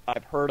that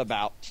I've heard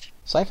about.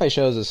 Sci-fi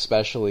shows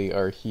especially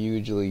are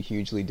hugely,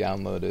 hugely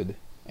downloaded,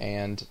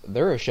 and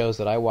there are shows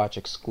that I watch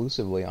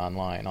exclusively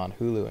online, on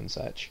Hulu and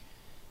such,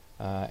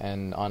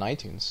 and on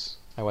iTunes.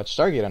 I watch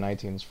Stargate on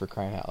iTunes, for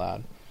crying out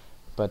loud.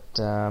 But,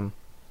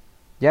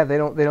 yeah, they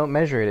don't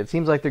measure it. It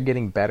seems like they're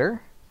getting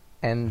better,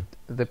 and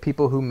the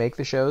people who make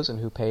the shows and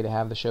who pay to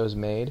have the shows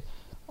made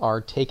are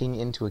taking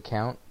into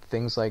account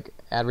things like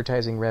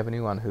advertising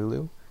revenue on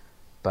Hulu,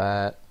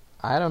 but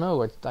I don't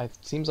know. It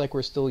seems like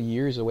we're still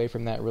years away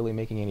from that really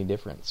making any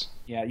difference.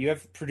 Yeah, you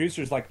have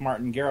producers like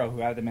Martin Garrow who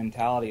have the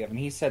mentality of, and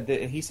he said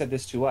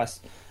this to us: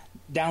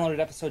 downloaded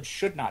episodes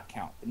should not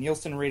count. The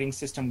Nielsen rating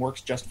system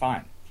works just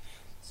fine.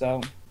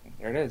 So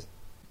there it is.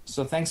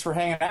 So thanks for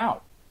hanging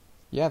out.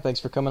 Yeah, thanks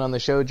for coming on the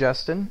show,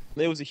 Justin.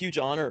 It was a huge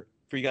honor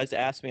for you guys to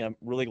ask me. I'm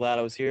really glad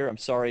I was here. I'm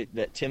sorry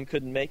that Tim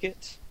couldn't make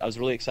it. I was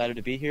really excited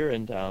to be here,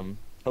 and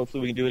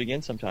hopefully we can do it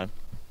again sometime.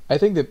 I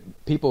think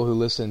that people who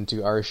listen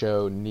to our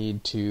show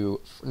need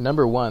to,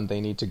 number one, they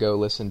need to go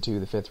listen to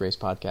the Fifth Race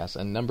podcast,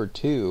 and number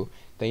two,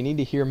 they need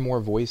to hear more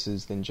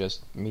voices than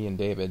just me and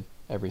David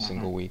every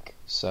single week.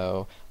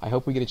 So I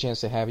hope we get a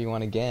chance to have you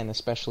on again,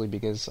 especially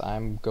because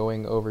I'm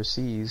going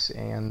overseas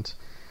and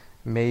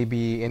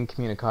maybe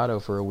incommunicado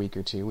for a week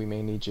or two. We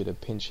may need you to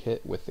pinch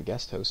hit with the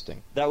guest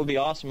hosting. That would be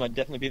awesome. I'd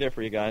definitely be there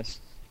for you guys.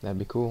 That'd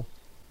be cool.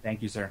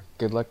 Thank you, sir.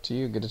 Good luck to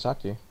you. Good to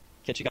talk to you.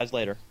 Catch you guys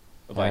later.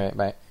 Bye-bye. All right,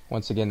 bye.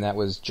 Once again, that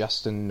was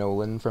Justin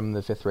Nolan from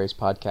the Fifth Race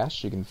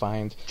Podcast. You can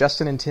find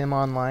Justin and Tim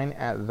online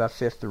at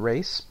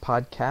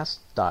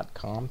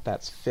thefifthracepodcast.com.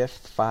 That's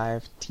fifth,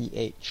 5th.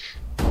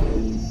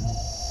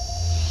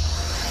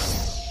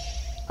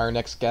 Our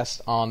next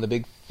guest on the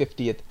big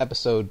 50th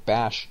episode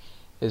bash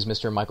is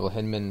Mr. Michael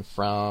Hinman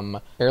from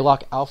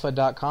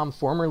airlockalpha.com,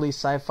 formerly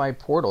Sci-Fi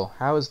Portal.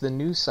 How is the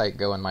news site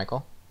going,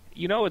 Michael?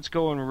 You know, it's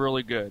going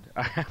really good,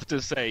 I have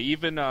to say.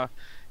 Even though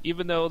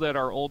that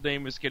our old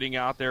name is getting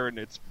out there and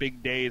its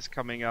big day is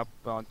coming up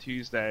on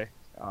Tuesday.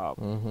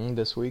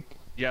 This week?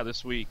 Yeah,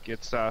 this week.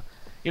 It's I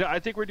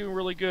think we're doing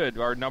really good.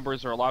 Our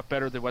numbers are a lot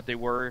better than what they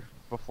were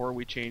before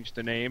we changed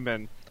the name,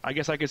 and I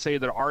guess I could say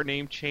that our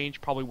name change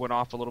probably went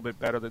off a little bit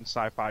better than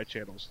Sci-Fi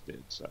Channel's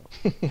did, so.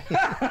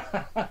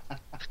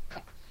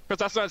 Because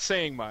that's not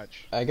saying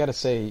much. I gotta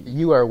say,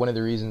 you are one of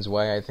the reasons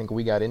why I think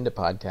we got into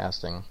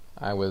podcasting.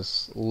 I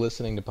was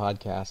listening to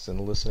podcasts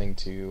and listening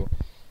to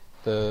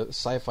the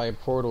Sci-Fi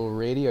Portal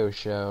radio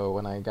show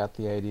when I got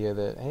the idea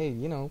that, hey,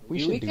 we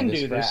should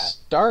do this for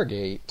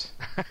Stargate.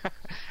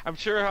 I'm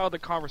sure how the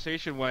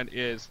conversation went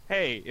is,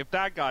 hey, if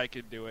that guy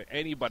could do it,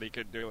 anybody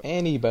could do it.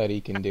 Anybody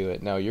can do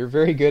it. No, you're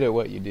very good at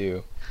what you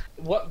do.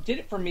 What did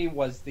it for me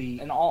was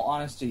in all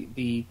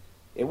honesty,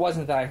 it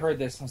wasn't that I heard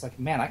this and I was like,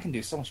 man, I can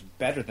do so much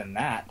better than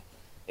that.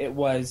 It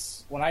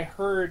was when I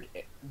heard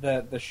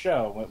the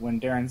show, when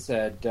Darren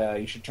said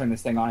you should turn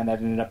this thing on, and that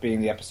ended up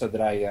being the episode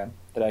that I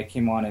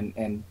came on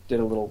and did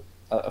a little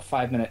a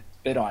 5-minute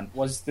bit on,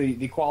 was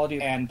the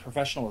quality and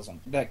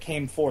professionalism that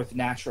came forth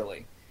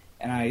naturally.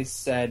 And I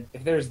said,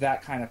 if there's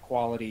that kind of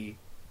quality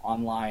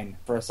online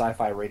for a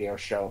sci-fi radio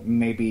show,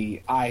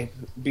 maybe I,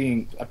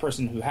 being a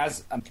person who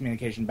has a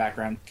communication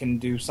background, can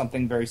do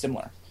something very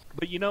similar.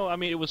 But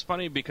it was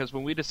funny because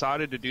when we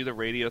decided to do the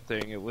radio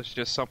thing, it was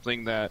just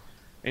something that,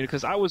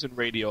 because I was in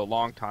radio a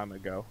long time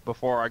ago,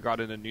 before I got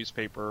into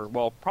newspaper.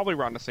 Well, probably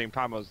around the same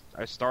time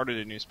I started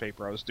in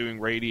newspaper. I was doing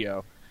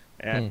radio,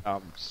 and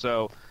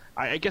so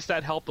I guess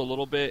that helped a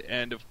little bit.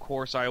 And of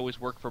course, I always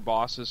worked for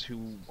bosses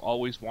who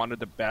always wanted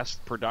the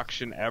best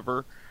production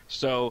ever.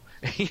 So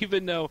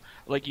even though,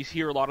 like, you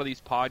hear a lot of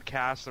these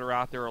podcasts that are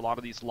out there, a lot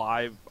of these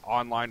live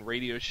online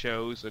radio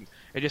shows, and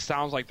it just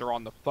sounds like they're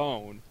on the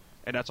phone.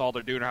 And that's all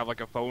they're doing, to have like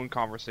a phone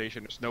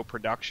conversation. There's no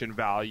production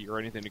value or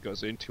anything that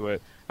goes into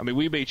it. I mean,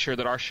 we made sure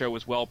that our show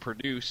was well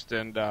produced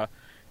and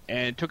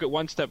took it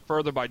one step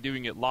further by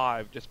doing it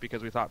live, just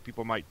because we thought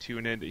people might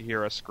tune in to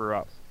hear us screw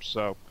up.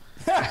 So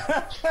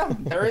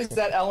there is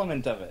that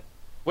element of it,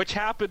 which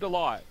happened a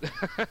lot.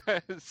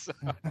 So,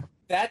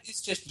 that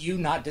is just you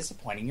not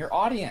disappointing your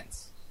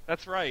audience.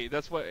 That's right.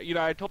 That's what,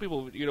 I told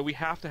people, we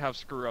have to have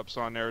screw-ups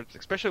on there.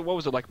 Especially, what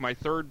was it, like my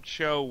third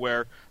show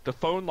where the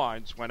phone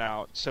lines went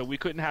out, so we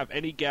couldn't have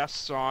any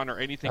guests on or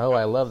anything. Oh,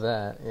 I love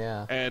that,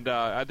 yeah. And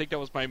I think that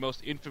was my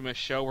most infamous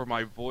show where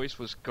my voice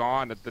was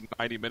gone at the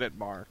 90-minute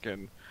mark.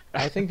 And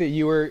I think that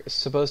you were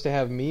supposed to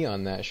have me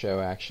on that show,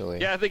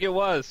 actually. Yeah, I think it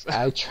was.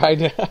 I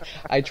tried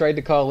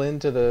to call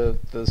into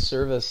the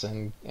service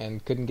and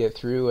couldn't get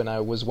through, and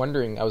I was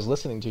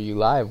listening to you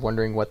live,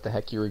 wondering what the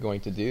heck you were going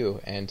to do,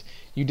 and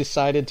you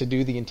decided to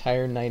do the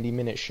entire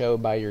 90-minute show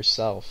by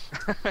yourself.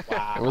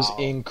 Wow. It was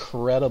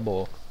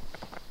incredible.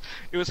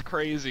 It was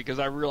crazy, because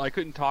I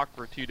couldn't talk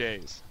for 2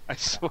 days. I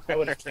swear. I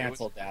would have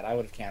canceled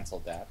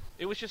that.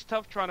 It was just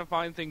tough trying to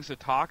find things to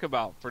talk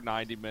about for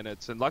 90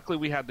 minutes, and luckily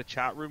we had the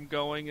chat room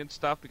going and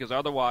stuff, because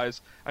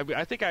otherwise,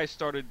 I think I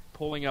started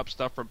pulling up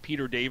stuff from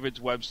Peter David's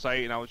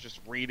website, and I was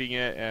just reading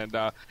it, and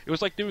it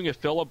was like doing a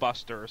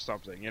filibuster or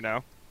something,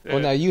 Well,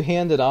 now you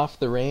handed off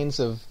the reins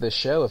of the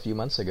show a few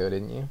months ago,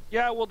 didn't you?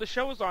 Yeah, well, the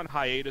show is on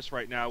hiatus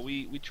right now.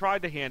 We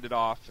tried to hand it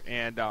off,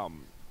 and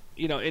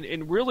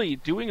and really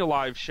doing a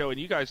live show, and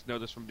you guys know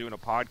this from doing a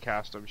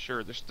podcast, I'm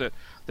sure. Just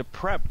the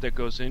prep that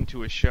goes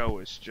into a show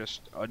is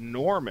just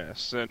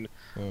enormous, and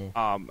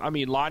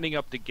lining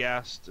up the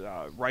guests,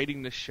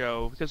 writing the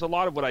show, because a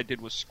lot of what I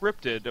did was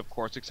scripted, of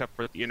course, except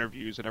for the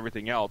interviews and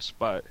everything else,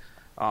 but.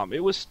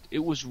 It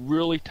was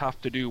really tough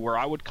to do, where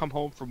I would come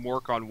home from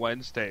work on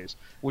Wednesdays,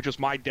 which was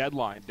my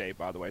deadline day,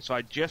 by the way. So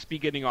I'd just be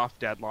getting off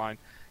deadline.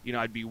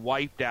 I'd be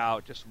wiped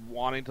out, just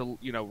wanting to,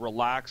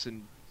 relax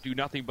and do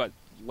nothing but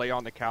lay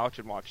on the couch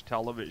and watch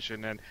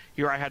television. And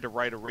here I had to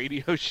write a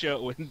radio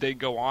show, and they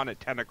go on at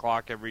 10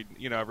 o'clock every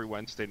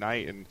Wednesday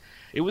night. And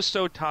it was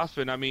so tough.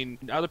 And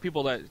other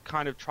people that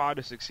kind of tried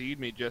to succeed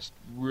me just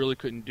really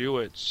couldn't do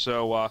it.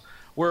 So,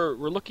 we're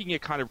looking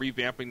at kind of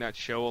revamping that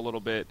show a little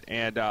bit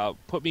and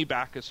put me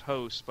back as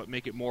host, but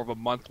make it more of a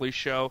monthly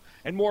show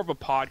and more of a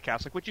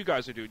podcast, like what you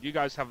guys are doing. You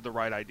guys have the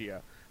right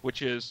idea,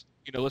 which is,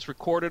 let's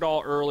record it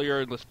all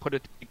earlier and let's put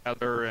it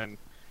together and,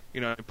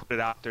 put it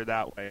out there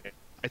that way.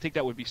 I think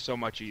that would be so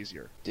much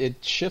easier.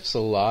 It shifts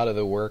a lot of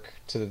the work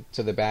to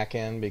the back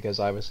end, because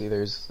obviously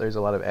there's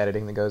a lot of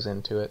editing that goes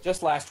into it.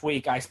 Just last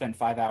week, I spent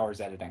 5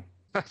 hours editing.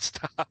 That's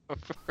tough.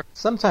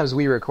 Sometimes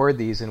we record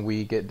these and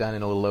we get done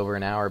in a little over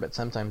an hour, but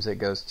sometimes it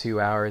goes 2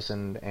 hours,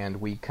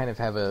 and we kind of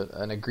have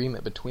an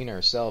agreement between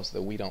ourselves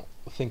that we don't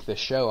think the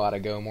show ought to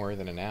go more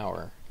than an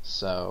hour.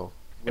 So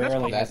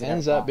that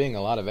ends up being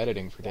a lot of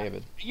editing for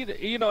David.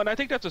 And I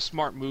think that's a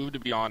smart move, to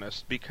be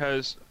honest,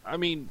 because,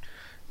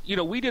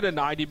 we did a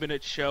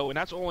 90-minute show, and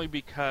that's only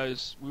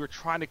because we were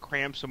trying to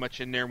cram so much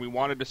in there, and we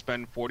wanted to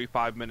spend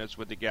 45 minutes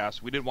with the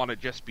guests. We didn't want to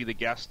just be the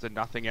guest and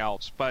nothing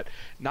else. But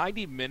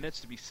 90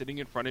 minutes to be sitting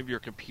in front of your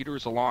computer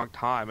is a long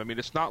time.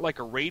 It's not like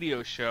a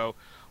radio show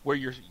where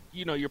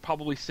you're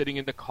probably sitting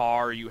in the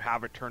car, or you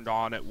have it turned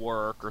on at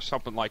work or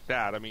something like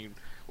that.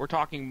 We're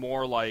talking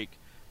more like,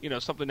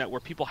 something that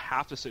where people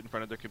have to sit in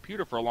front of their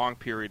computer for a long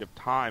period of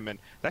time, and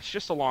that's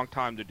just a long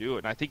time to do it.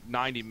 And I think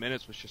 90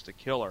 minutes was just a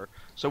killer.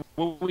 So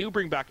when we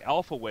bring back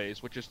Alpha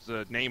Waves, which is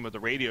the name of the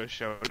radio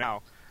show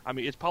now,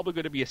 it's probably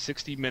going to be a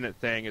 60-minute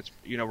thing. It's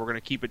we're going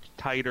to keep it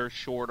tighter,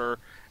 shorter,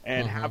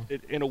 and have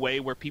it in a way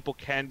where people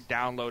can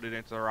download it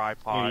into their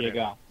iPod. There you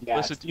go.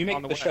 Yeah, you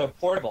make the show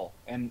portable,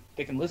 and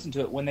they can listen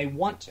to it when they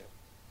want to.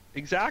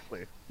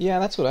 Exactly. Yeah,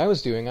 that's what I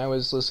was doing. I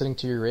was listening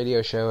to your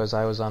radio show as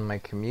I was on my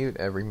commute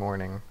every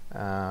morning.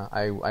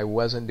 I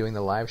wasn't doing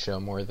the live show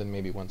more than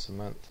maybe once a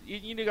month.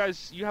 You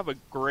guys, you have a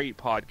great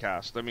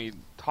podcast.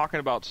 Talking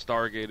about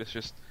Stargate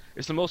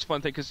it's the most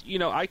fun thing, because,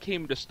 I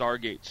came to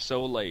Stargate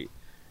so late.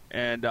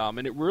 And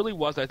it really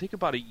was, I think,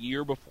 about a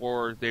year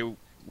before they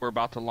were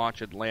about to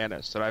launch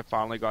Atlantis that I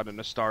finally got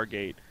into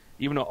Stargate.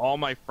 Even though all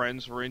my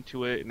friends were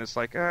into it, and it's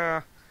like,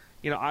 I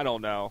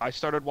don't know. I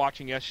started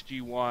watching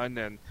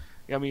SG-1, and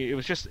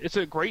it's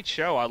a great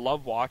show. I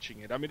love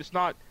watching it. It's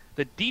not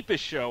the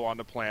deepest show on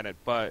the planet,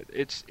 but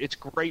it's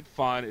great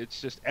fun.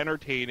 It's just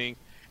entertaining.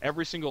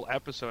 Every single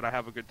episode, I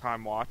have a good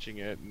time watching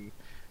it. And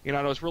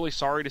I was really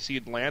sorry to see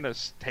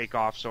Atlantis take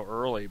off so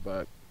early,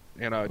 but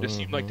it just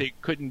seemed like they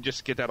couldn't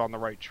just get that on the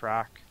right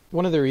track.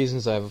 One of the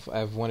reasons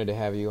I've wanted to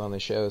have you on the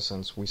show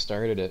since we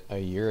started it a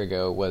year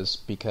ago was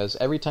because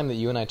every time that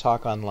you and I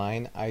talk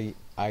online, I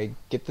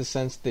get the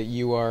sense that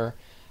you are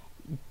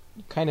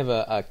kind of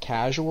a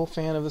casual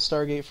fan of the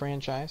Stargate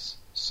franchise.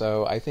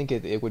 So I think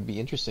it would be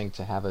interesting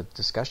to have a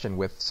discussion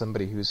with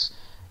somebody who's,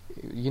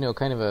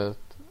 kind of a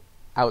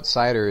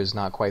outsider is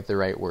not quite the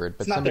right word,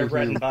 but it's not their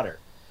bread and butter.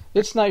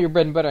 It's not your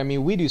bread and butter.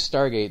 We do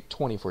Stargate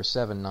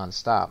 24/7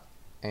 nonstop,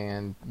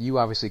 and you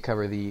obviously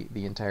cover the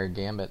entire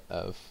gambit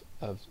of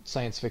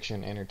science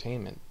fiction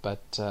entertainment.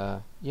 But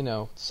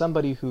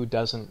somebody who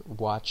doesn't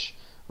watch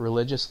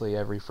religiously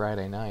every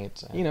Friday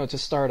night, to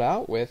start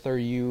out with, are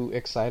you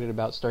excited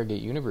about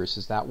Stargate Universe?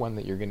 Is that one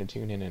that you're going to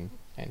tune in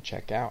and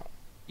check out?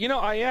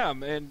 I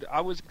am, and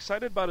I was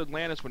excited about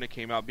Atlantis when it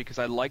came out because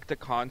I liked the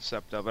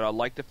concept of it. I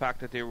liked the fact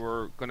that they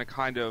were going to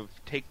kind of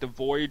take the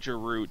Voyager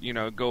route,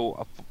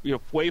 go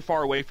way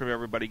far away from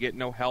everybody, get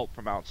no help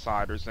from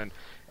outsiders, and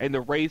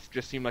the Wraith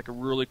just seemed like a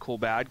really cool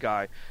bad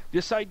guy.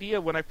 This idea,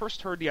 when I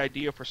first heard the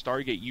idea for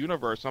Stargate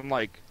Universe, I'm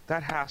like,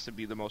 that has to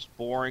be the most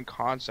boring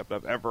concept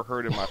I've ever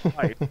heard in my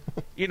life.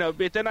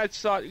 But then I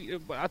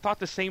thought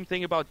the same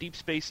thing about Deep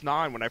Space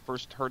Nine when I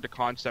first heard the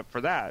concept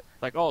for that.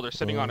 Like, oh, they're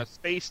sitting on a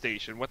space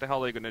station. What the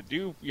hell are they going to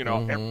do?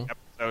 Every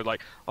episode,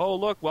 like, oh,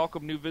 look,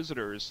 welcome new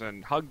visitors,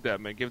 and hug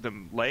them and give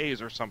them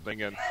lays or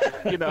something. And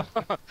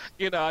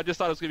I just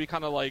thought it was going to be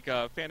kind of like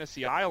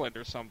Fantasy Island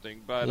or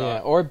something. But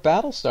or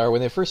Battlestar.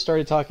 When they first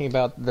started talking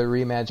about the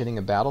reimagining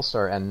of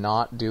Battlestar and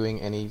not doing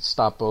any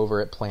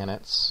stopover at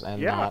planets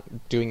and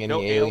not doing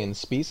any alien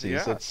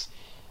species, that's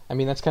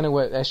kind of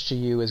what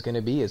SGU is going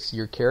to be. It's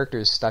your character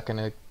is stuck in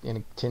a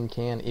tin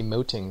can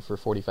emoting for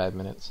 45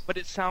 minutes. But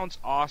it sounds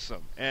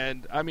awesome,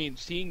 and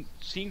seeing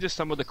just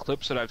some of the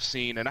clips that I've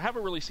seen, and I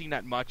haven't really seen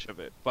that much of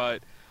it,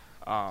 but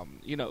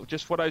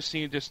just what I've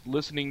seen, just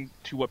listening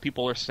to what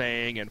people are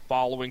saying and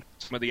following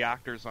some of the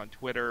actors on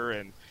Twitter,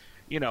 and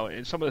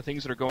and some of the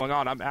things that are going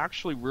on, I'm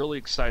actually really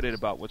excited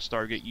about what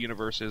Stargate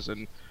Universe is.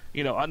 And,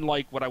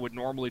 unlike what I would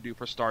normally do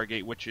for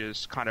Stargate, which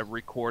is kind of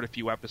record a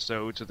few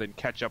episodes and then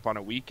catch up on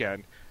a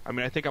weekend, I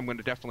mean, I think I'm going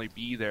to definitely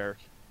be there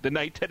the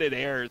night that it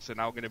airs,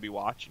 and I'm going to be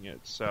watching it.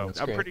 So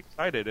That's I'm great. pretty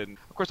excited. And,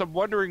 of course, I'm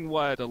wondering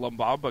what the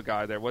Lambamba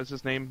guy there, what's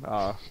his name?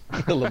 The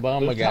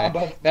Labamba guy.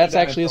 Labamba. That's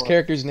actually his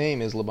character's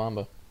name is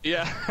Labamba.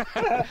 Yeah.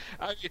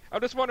 I'm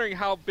just wondering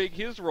how big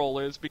his role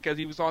is, because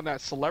he was on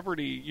that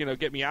Celebrity,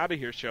 Get Me Out of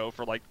Here show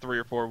for like 3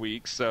 or 4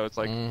 weeks. So it's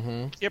like,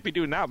 can't be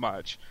doing that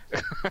much.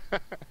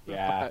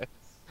 Yeah.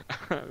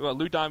 Well,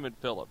 Lou Diamond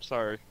Phillips,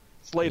 sorry.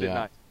 It's late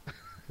Yeah. at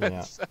night.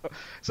 Yeah.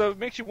 So it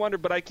makes you wonder,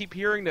 but I keep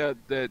hearing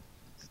that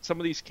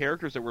some of these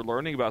characters that we're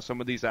learning about, some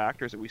of these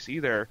actors that we see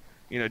there,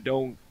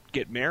 don't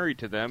get married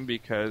to them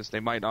because they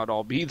might not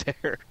all be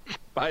there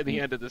by the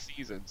end of the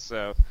season.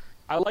 So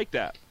I like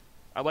that.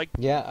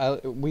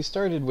 We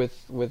started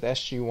with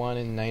SG-1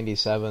 in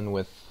 97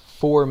 with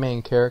 4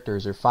 main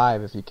characters, or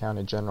 5 if you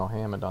counted General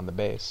Hammond on the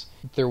base.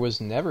 There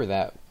was never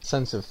that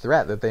sense of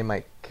threat that they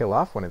might kill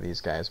off one of these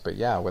guys, but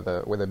yeah, with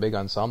a big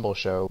ensemble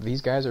show,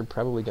 these guys are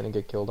probably going to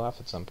get killed off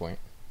at some point.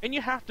 And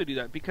you have to do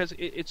that because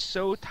it's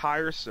so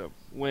tiresome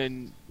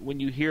when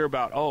you hear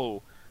about,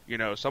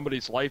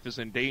 somebody's life is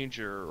in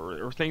danger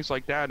or things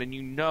like that, and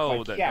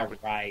Like, that yeah, nobody-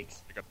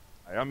 right.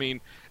 I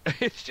mean,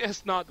 it's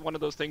just not one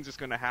of those things that's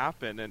going to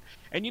happen. And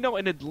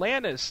and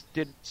Atlantis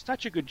did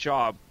such a good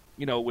job,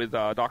 with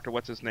Dr.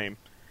 What's his name?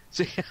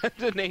 See,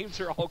 the names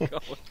are all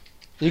going.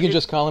 You can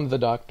just call him the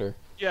Doctor.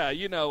 Yeah,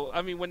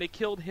 I mean, when they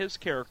killed his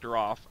character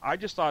off, I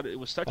just thought it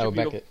was such a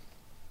beautiful... Beckett.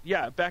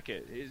 Yeah,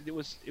 Beckett. It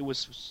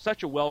was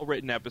such a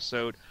well-written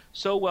episode,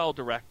 so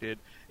well-directed.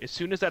 As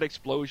soon as that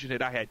explosion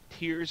hit, I had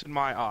tears in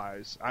my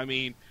eyes. I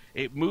mean,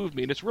 it moved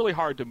me, and it's really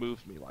hard to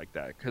move me like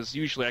that, because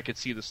usually I could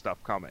see the stuff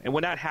coming. And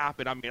when that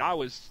happened, I mean, I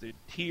was in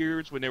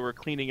tears when they were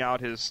cleaning out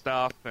his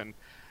stuff and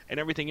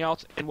everything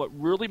else. And what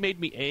really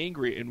made me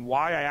angry and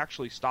why I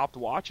actually stopped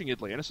watching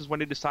Atlantis is when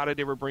they decided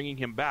they were bringing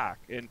him back.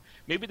 And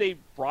maybe they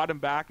brought him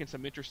back in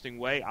some interesting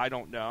way, I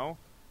don't know.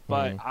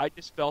 But I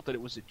just felt that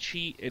it was a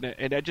cheat,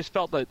 and I just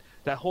felt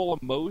that whole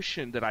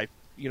emotion that I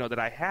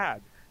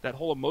had, that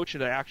whole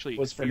emotion that I actually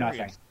Was for nothing.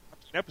 experienced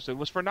in the episode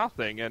was for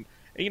nothing, and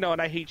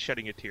I hate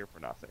shedding a tear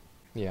for nothing.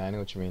 Yeah, I know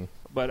what you mean.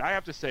 But I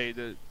have to say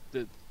that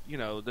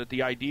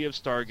the idea of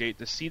Stargate,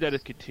 to see that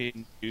it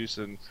continues,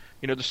 and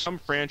there's some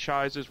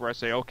franchises where I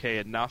say, okay,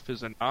 enough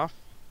is enough,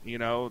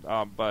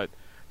 but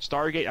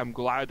Stargate, I'm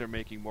glad they're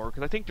making more,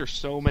 because I think there's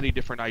so many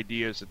different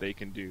ideas that they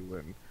can do,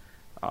 and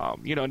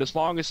and as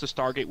long as the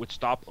Stargate would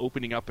stop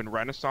opening up in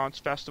Renaissance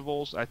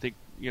festivals, I think,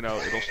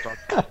 it'll start.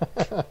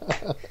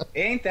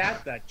 Ain't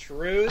that the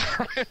truth?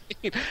 I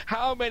mean,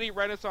 how many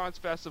Renaissance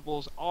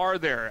festivals are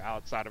there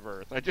outside of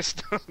Earth? I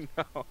just don't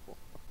know.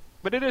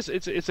 But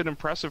it's an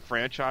impressive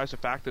franchise. The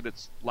fact that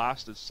it's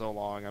lasted so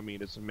long, I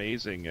mean, it's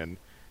amazing. And,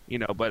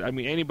 but I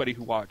mean, anybody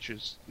who watched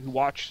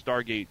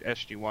Stargate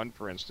SG-1,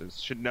 for instance,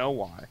 should know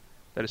why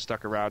that has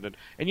stuck around. And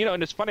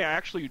and it's funny, I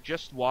actually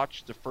just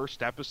watched the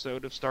first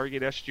episode of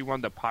Stargate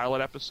SG-1, the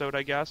pilot episode,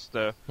 I guess,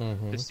 the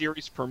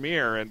series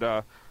premiere,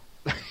 and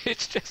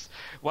it's just,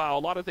 wow,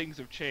 a lot of things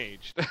have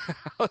changed.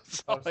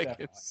 That's all I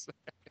can say.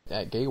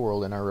 At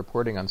GateWorld, in our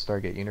reporting on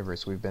Stargate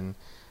Universe, we've been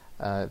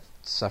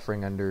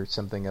suffering under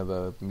something of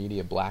a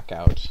media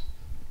blackout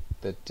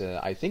that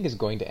I think is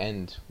going to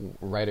end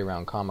right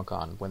around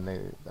Comic-Con, when they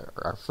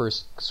are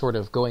first sort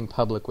of going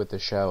public with the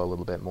show a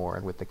little bit more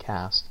and with the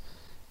cast,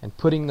 and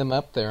putting them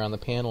up there on the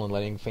panel and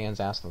letting fans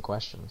ask them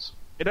questions.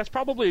 And that's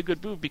probably a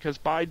good move, because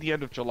by the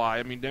end of July,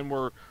 I mean, then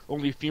we're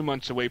only a few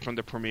months away from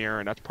the premiere,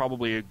 and that's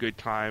probably a good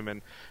time.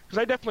 And because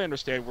I definitely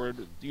understand where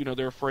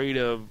they're afraid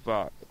of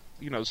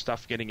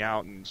stuff getting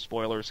out and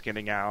spoilers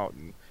getting out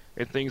and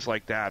things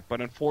like that.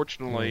 But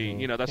unfortunately, that's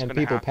going to happen. And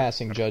people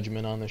passing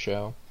judgment on the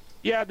show.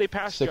 Yeah, they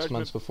pass 6 judgment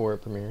months before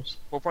it premieres.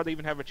 before they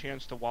even have a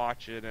chance to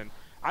watch it. And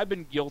I've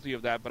been guilty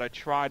of that, but I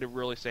try to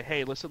really say,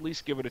 hey, let's at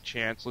least give it a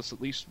chance. Let's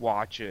at least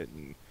watch it,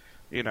 and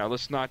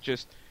let's not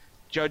just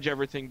judge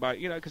everything by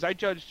because I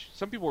judged.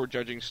 Some people were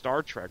judging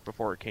Star Trek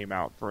before it came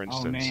out, for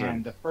instance. Oh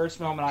man, the first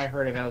moment I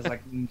heard of it, I was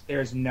like,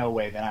 "There's no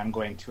way that I'm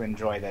going to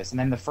enjoy this." And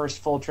then the first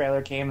full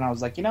trailer came, and I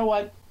was like, "You know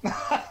what?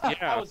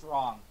 I was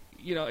wrong."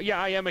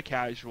 I am a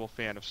casual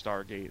fan of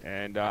Stargate,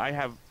 and I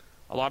have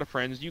a lot of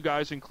friends, you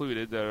guys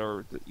included, that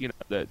are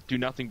that do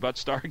nothing but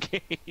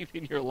Stargate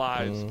in your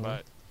lives.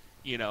 But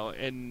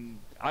and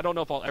I don't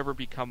know if I'll ever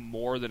become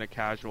more than a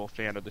casual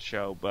fan of the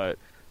show, but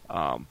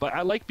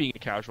I like being a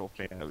casual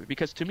fan of it,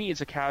 because to me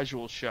it's a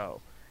casual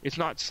show. It's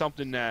not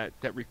something that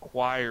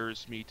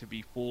requires me to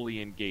be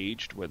fully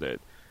engaged with it.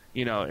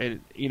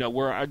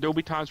 Where there'll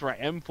be times where I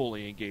am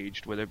fully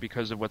engaged with it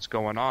because of what's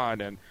going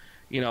on, and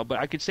but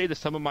I could say that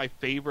some of my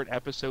favorite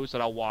episodes that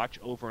I'll watch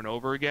over and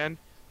over again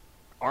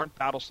aren't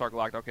Battlestar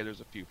Galactica. Okay, there's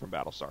a few from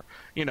Battlestar.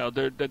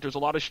 There's a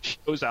lot of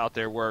shows out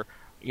there where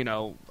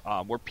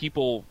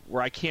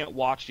where I can't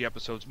watch the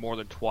episodes more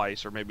than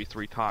twice or maybe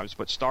 3 times.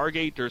 But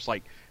Stargate, there's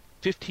like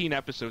 15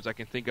 episodes I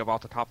can think of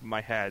off the top of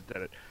my head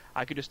that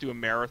I could just do a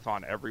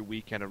marathon every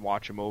weekend and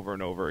watch them over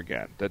and over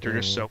again. That they're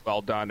just so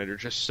well done and they're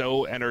just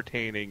so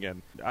entertaining.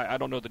 And I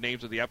don't know the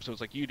names of the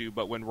episodes like you do,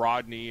 but when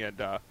Rodney and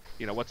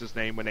what's his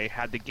name, when they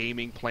had the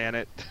gaming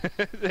planet,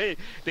 they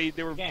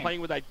were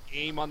playing with that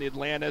game on the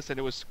Atlantis, and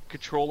it was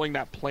controlling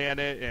that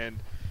planet, and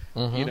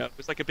it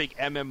was like a big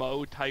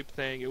MMO type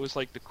thing. It was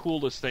like the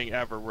coolest thing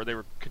ever, where they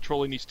were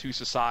controlling these two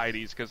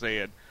societies because they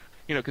had,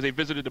 because they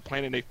visited the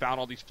planet and they found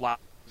all these flowers,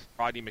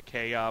 Rodney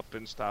McKay up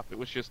and stuff. It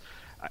was just.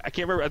 I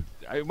can't remember.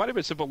 It might have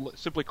been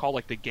simply called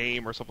like The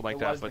Game or something like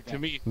that. But to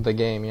me, The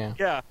Game, yeah.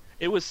 Yeah,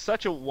 it was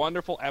such a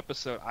wonderful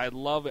episode. I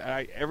love it.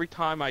 Every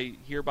time I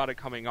hear about it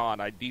coming on,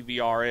 I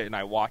DVR it and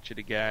I watch it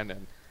again,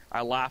 and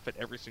I laugh at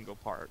every single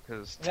part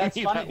because That's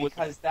funny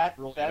because that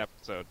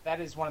episode.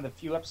 That is one of the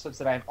few episodes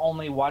that I've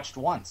only watched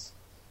once.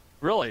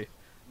 Really?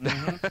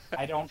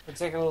 I don't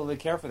particularly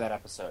care for that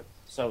episode,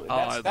 so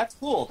that's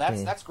cool.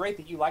 That's great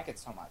that you like it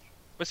so much.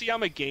 But see,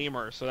 I'm a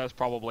gamer, so that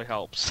probably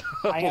helps.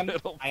 I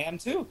am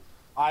too.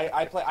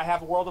 I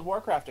have a World of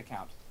Warcraft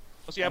account.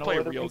 Well, see, I play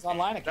a real game.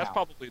 Online account. That's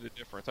probably the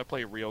difference. I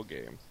play a real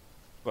game,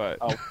 but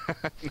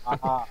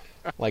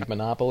like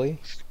Monopoly.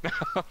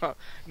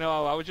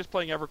 No, I was just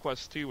playing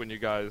EverQuest 2 when you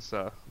guys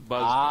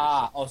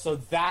buzzed me. So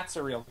that's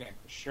a real game.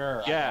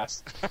 Sure.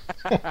 Yes.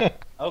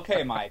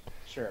 Okay, Mike.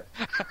 Sure.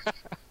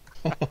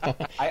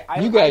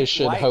 You guys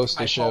should host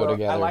a show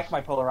together. I like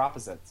my polar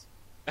opposites.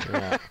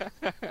 Yeah.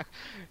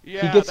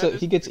 Yeah,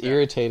 he gets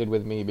irritated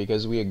with me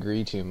because we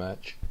agree too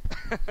much.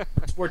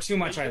 We're too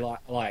much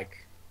like.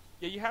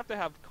 Yeah, you have to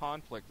have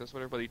conflict. That's what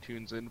everybody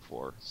tunes in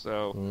for.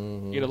 So,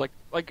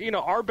 Mm-hmm.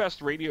 Our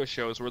best radio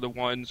shows were the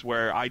ones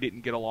where I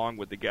didn't get along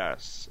with the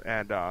guests,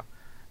 and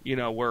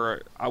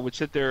where I would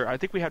sit there. I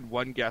think we had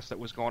one guest that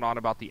was going on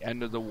about the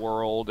end of the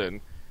world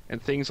and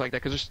things like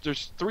that. Because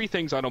there's three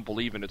things I don't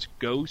believe in. It's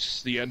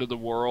ghosts, the end of the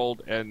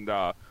world, and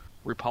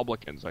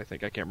Republicans. I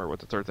think I can't remember what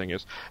the third thing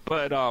is.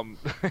 But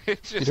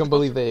it's just, you don't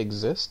believe they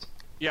exist?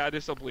 Yeah, I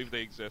just don't believe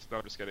they exist. No,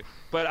 I'm just kidding.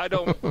 But I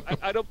don't.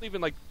 I don't believe in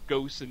like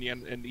ghosts and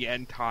the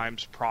end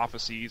times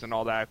prophecies and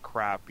all that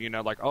crap.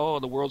 Like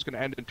the world's going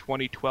to end in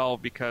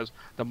 2012 because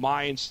the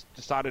Mayans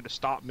decided to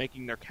stop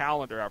making their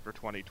calendar after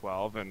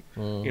 2012, and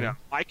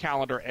my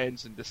calendar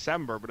ends in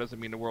December, but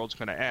doesn't mean the world's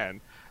going to end.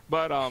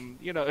 But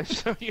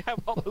so you have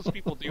all those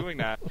people doing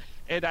that,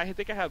 and I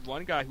think I had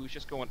one guy who was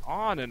just going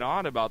on and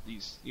on about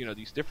these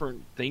these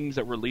different things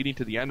that were leading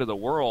to the end of the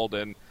world,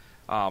 and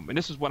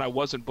this is when I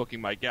wasn't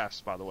booking my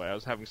guests, by the way. I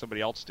was having somebody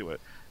else do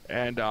it.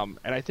 And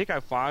I think I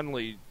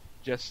finally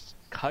just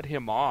cut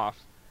him off.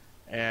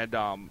 And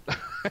and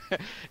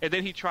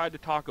then he tried to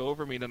talk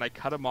over me, and then I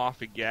cut him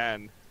off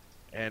again.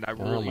 And I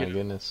really, oh my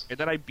goodness! And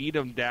then I beat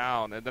him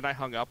down, and then I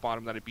hung up on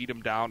him. Then I beat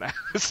him down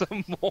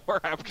some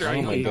more after.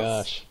 Oh my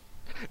gosh!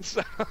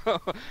 So,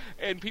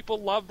 and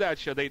people love that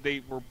show.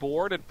 They were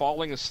bored and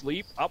falling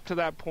asleep up to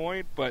that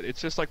point, but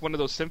it's just like one of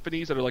those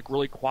symphonies that are like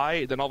really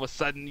quiet. Then all of a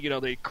sudden,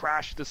 they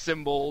crash the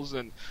cymbals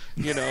and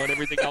and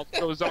everything else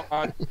goes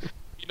on.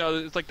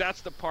 It's like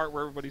that's the part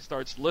where everybody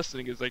starts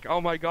listening. It's like,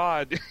 oh my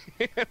god,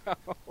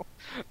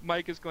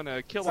 Mike is going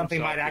to kill Something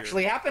himself. Might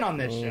actually happen on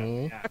this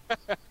show.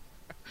 Yeah.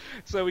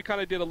 So we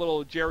kind of did a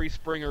little Jerry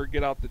Springer,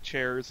 get out the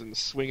chairs and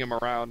swing him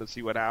around and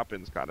see what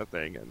happens kind of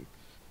thing, and.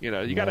 You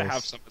got to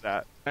have some of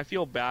that. I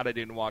feel bad I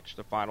didn't watch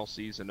the final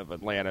season of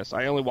Atlantis.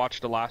 I only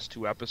watched the last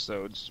two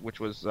episodes, which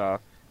was,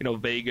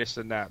 Vegas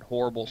and that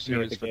horrible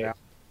series finale.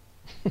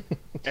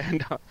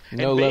 and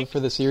no love for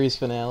the series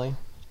finale?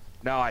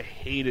 No, I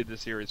hated the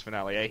series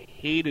finale. I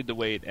hated the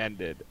way it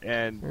ended.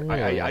 And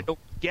really? I don't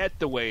get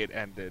the way it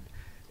ended.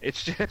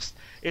 It's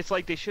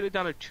like they should have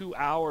done a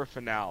 2-hour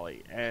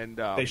finale. And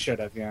they should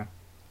have, yeah.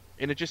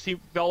 And it just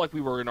felt like we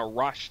were in a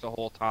rush the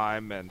whole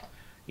time, and...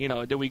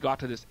 then we got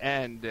to this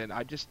end, and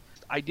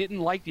I didn't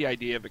like the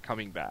idea of it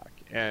coming back.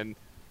 And,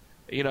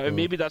 and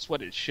maybe that's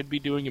what it should be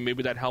doing, and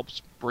maybe that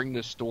helps bring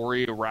the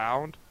story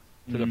around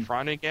to the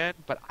front again,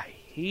 but I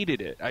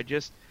hated it. I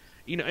just,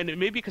 and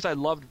maybe because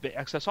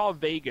I saw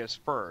Vegas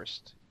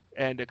first,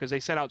 and because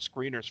they sent out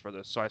screeners for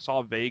this, so I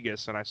saw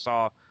Vegas, and I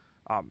saw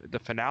the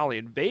finale,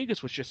 and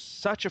Vegas was just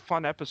such a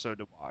fun episode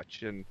to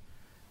watch, and,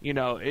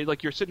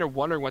 like you're sitting there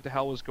wondering what the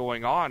hell was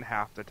going on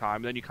half the time.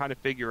 And then you kind of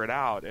figure it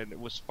out, and it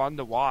was fun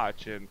to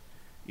watch, and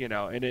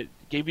and it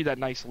gave you that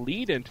nice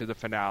lead into the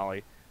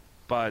finale.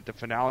 But the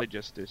finale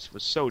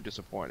was so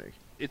disappointing.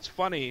 It's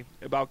funny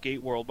about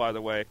GateWorld, by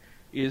the way,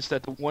 is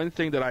that the one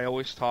thing that I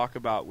always talk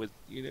about with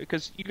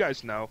because you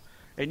guys know,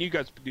 and you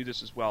guys do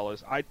this as well,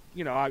 is I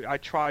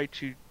try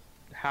to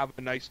have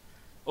a nice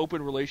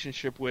open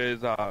relationship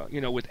with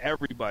with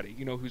everybody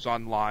who's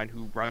online,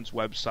 who runs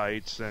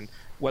websites, and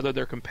whether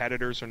they're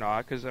competitors or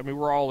not, because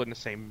we're all in the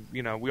same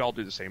we all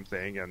do the same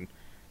thing, and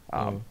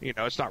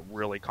it's not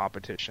really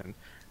competition,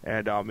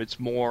 and it's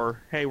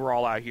more, hey, we're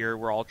all out here,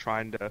 we're all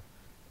trying to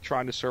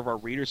serve our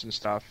readers and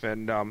stuff,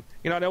 and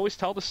I always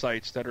tell the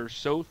sites that are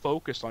so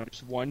focused on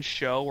just one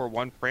show or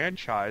one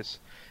franchise,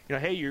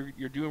 hey,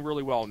 you're doing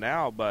really well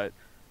now, but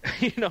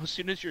as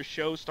soon as your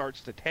show starts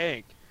to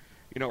tank,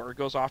 or it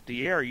goes off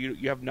the air,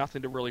 you have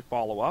nothing to really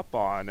follow up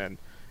on, and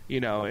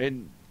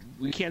and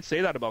we can't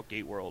say that about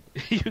GateWorld.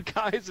 You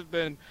guys have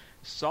been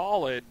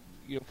solid,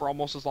 for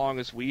almost as long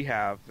as we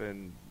have,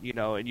 and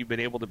and you've been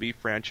able to be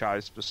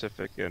franchise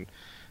specific, and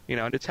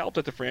and it's helped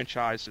that the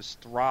franchise has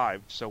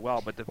thrived so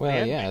well. But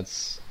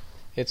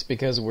it's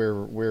because we're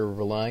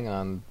relying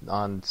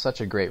on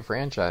such a great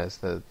franchise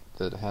that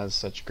has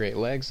such great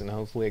legs, and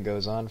hopefully it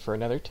goes on for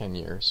another 10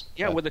 years.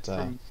 Yeah, with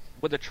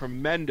a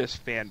tremendous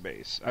fan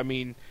base. I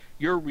mean,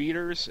 your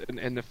readers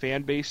and the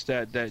fan base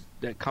that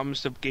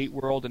comes to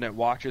GateWorld and that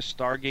watches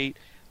Stargate,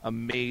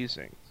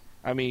 amazing.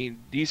 I mean,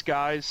 these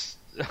guys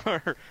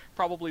are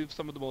probably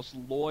some of the most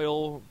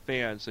loyal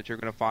fans that you're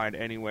going to find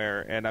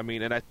anywhere, and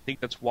I think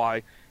that's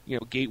why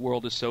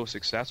GateWorld is so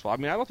successful. I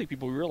mean, I don't think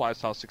people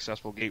realize how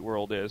successful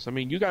GateWorld is. I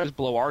mean, you guys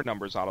blow our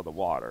numbers out of the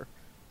water.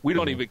 We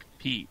don't even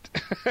compete.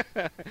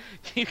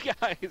 You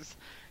guys,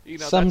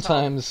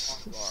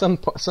 sometimes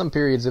some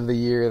periods of the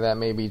year that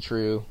may be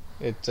true.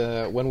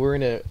 When we're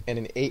in an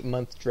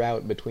 8-month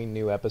drought between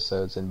new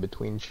episodes and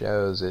between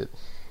shows, it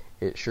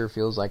sure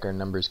feels like our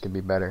numbers could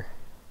be better.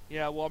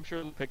 Yeah, well, I'm sure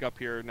it'll pick up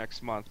here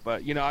next month.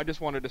 But I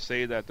just wanted to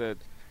say that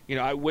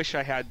I wish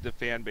I had the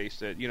fan base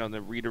that and the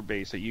reader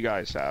base that you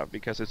guys have,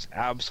 because it's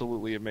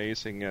absolutely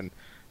amazing and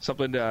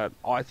something that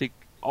I think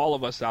all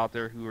of us out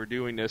there who are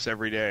doing this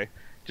every day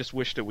just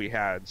wish that we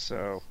had.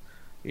 So,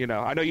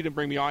 I know you didn't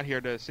bring me on here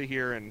to sit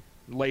here and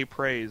lay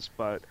praise,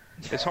 but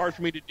it's hard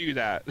for me to do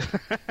that.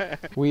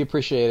 We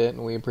appreciate it,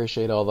 and we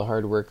appreciate all the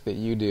hard work that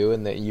you do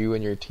and that you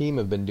and your team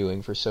have been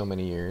doing for so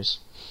many years.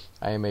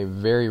 I am a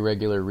very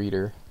regular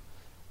reader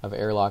of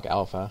Airlock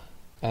Alpha,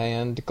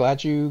 and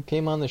glad you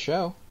came on the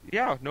show.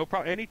 Yeah, no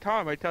problem.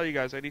 Anytime. I tell you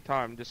guys,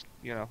 anytime. Just,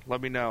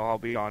 let me know. I'll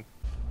be on.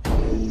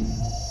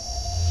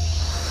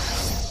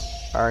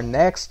 Our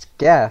next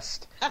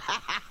guest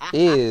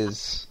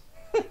is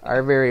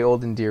our very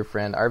old and dear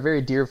friend, our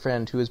very dear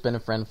friend who has been a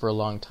friend for a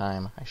long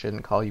time. I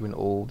shouldn't call you an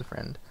old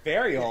friend.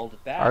 Very old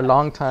at that. Our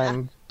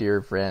longtime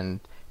dear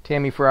friend,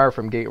 Tammy Farrar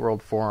from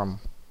GateWorld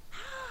Forum.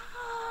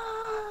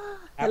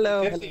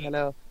 Hello.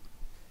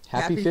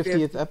 Happy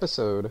 50th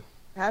episode.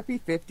 Happy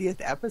 50th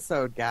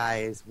episode,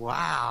 guys.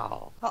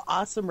 Wow. How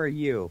awesome are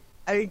you?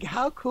 I mean,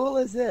 how cool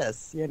is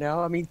this?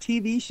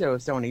 TV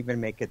shows don't even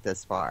make it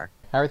this far.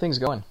 How are things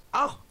going?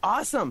 Oh,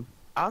 awesome.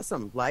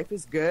 Awesome. Life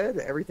is good.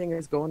 Everything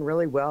is going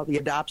really well. The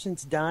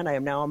adoption's done. I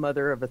am now a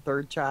mother of a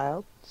third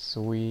child.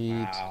 Sweet.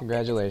 Wow.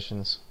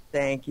 Congratulations.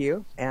 Thank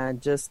you.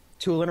 And just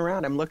tooling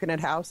around. I'm looking at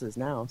houses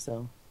now,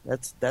 so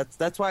that's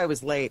why I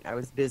was late. I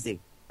was busy.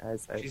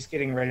 She's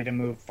getting ready to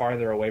move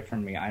farther away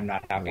from me. I'm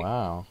not happy.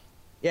 Wow.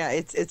 Yeah,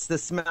 it's the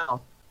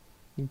smell.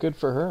 Good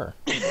for her.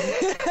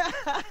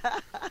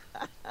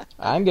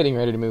 I'm getting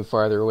ready to move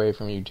farther away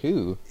from you,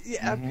 too.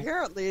 Yeah,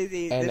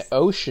 apparently An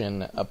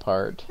ocean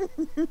apart.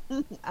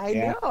 I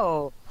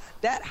know.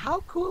 How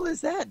cool is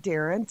that,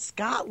 Darren?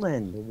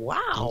 Scotland.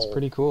 Wow. It's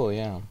pretty cool,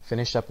 yeah.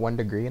 Finished up 1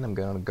 degree, and I'm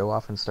going to go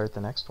off and start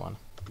the next one.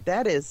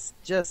 That is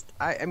just,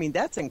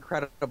 that's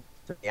incredible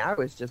to me. I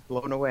was just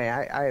blown away.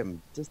 I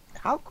am just,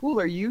 how cool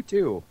are you,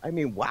 too?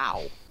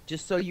 Wow.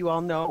 Just so you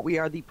all know, we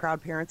are the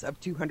proud parents of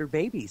 200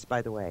 babies,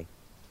 by the way.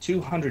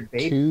 200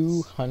 babies?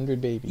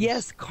 200 babies.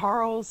 Yes,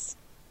 Carl's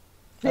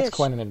fish. That's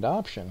quite an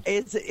adoption.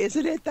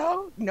 Isn't it,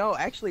 though? No,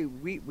 actually,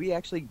 we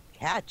actually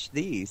hatch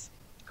these.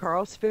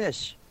 Carl's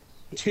fish.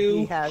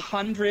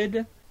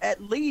 200?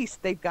 At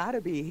least they've got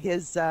to be.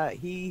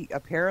 He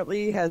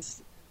apparently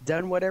has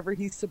done whatever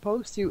he's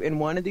supposed to in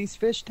one of these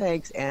fish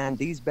tanks, and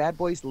these bad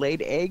boys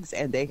laid eggs,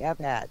 and they have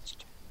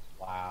hatched.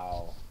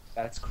 Wow.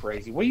 That's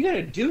crazy. What are you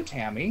going to do,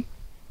 Tammy?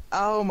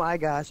 Oh, my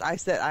gosh. I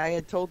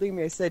had told him,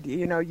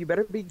 you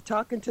better be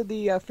talking to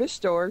the fish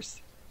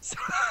stores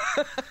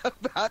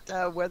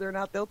about whether or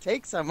not they'll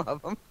take some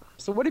of them.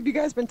 So what have you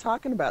guys been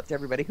talking about to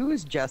everybody? Who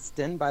is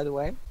Justin, by the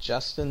way?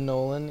 Justin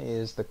Nolan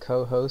is the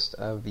co-host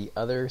of the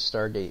other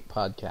Stargate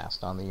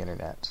podcast on the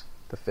internet,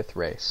 The Fifth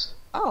Race.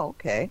 Oh,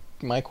 okay.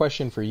 My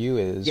question for you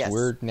is, yes.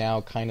 We're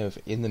now kind of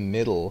in the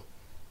middle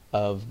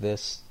of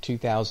this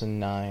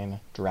 2009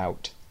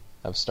 drought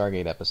of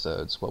Stargate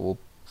episodes, what will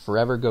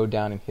forever go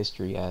down in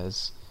history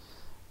as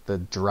the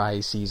dry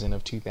season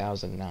of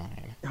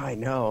 2009. I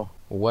know.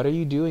 What are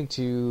you doing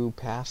to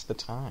pass the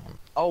time?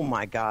 Oh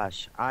my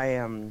gosh, I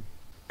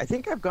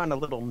think I've gone a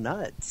little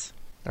nuts.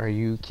 Are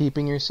you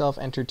keeping yourself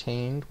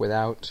entertained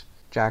without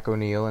Jack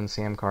O'Neill and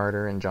Sam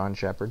Carter and John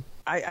Shepard?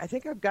 I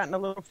think I've gotten a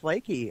little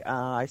flaky.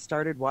 I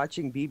started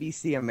watching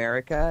BBC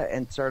America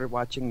and started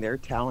watching their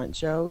talent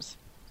shows.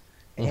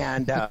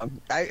 And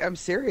I'm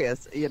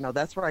serious.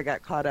 That's where I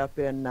got caught up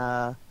in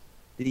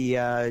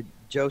the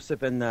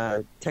Joseph and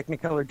the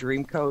Technicolor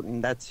Dreamcoat,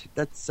 and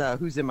that's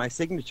Who's in My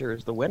Signature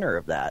is the winner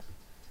of that.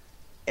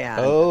 And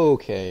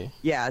okay.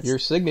 Yeah. Your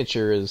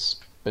signature has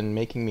been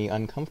making me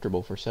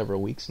uncomfortable for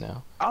several weeks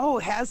now. Oh,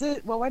 has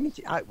it? Well, why didn't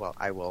you? I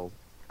will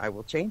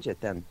change it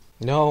then.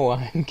 No,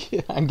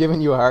 I'm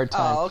giving you a hard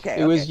time. Oh, okay.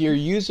 It was your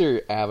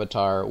user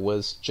avatar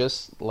was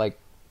just like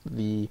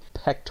the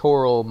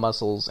pectoral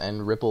muscles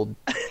and rippled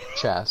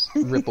chest,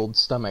 rippled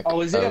stomach. Oh,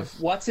 is it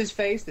what's his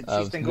face that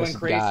she's been going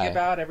crazy guy.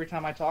 about every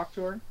time I talk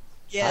to her?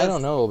 Yes. I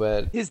don't know,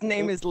 but his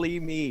name is Lee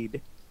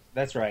Mead.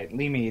 That's right,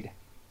 Lee Mead.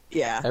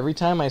 Yeah. Every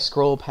time I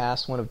scroll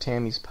past one of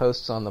Tammy's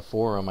posts on the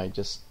forum, I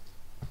just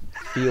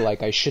feel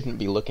like I shouldn't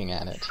be looking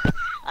at it.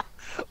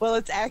 Well,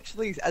 it's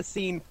actually a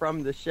scene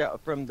from the show,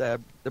 from the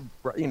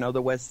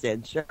West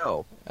End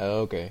show. Oh,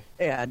 okay.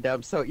 And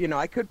so,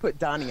 I could put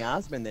Donny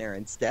Osmond there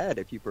instead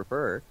if you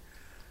prefer.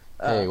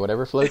 Hey,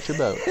 whatever floats your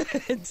boat.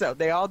 And so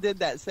they all did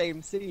that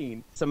same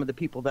scene. Some of the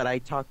people that I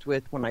talked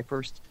with when I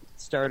first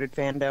started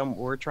fandom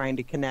were trying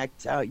to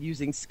connect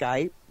using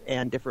Skype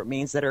and different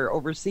means that are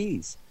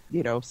overseas.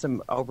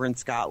 Some over in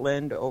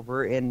Scotland,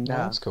 over in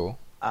that's cool.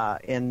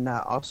 In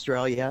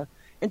Australia,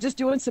 and just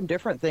doing some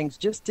different things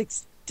just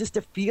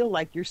to feel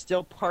like you're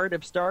still part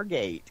of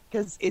Stargate,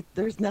 because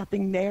there's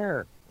nothing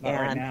there. Not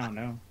right now,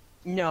 no.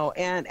 No,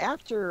 and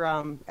after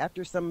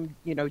some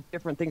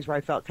different things where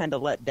I felt kind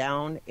of let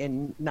down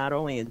in not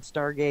only in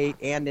Stargate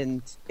and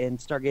in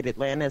Stargate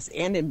Atlantis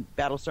and in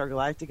Battlestar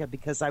Galactica,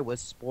 because I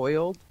was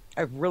spoiled.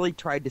 I've really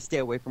tried to stay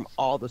away from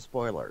all the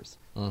spoilers,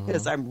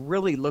 because I'm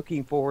really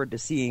looking forward to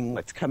seeing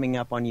what's coming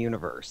up on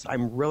Universe.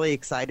 I'm really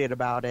excited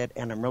about it,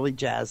 and I'm really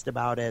jazzed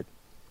about it.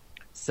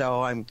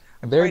 So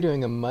they're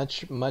doing a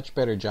much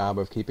better job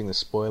of keeping the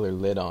spoiler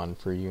lid on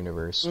for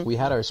Universe. We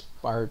had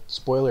our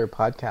spoiler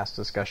podcast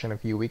discussion a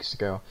few weeks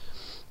ago,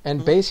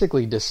 and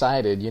basically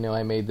decided,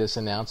 I made this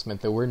announcement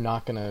that we're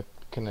not gonna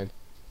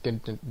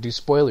do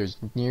spoilers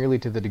nearly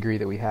to the degree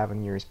that we have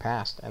in years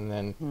past, and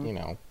then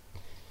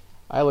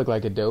I look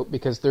like a dope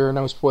because there are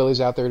no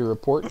spoilers out there to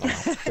report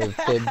now.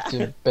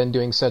 They've been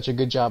doing such a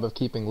good job of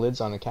keeping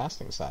lids on the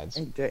casting sides.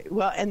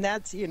 Well, and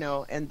that's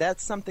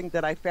something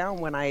that I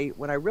found when I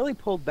really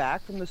pulled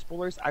back from the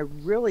spoilers. I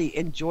really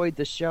enjoyed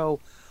the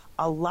show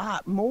a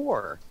lot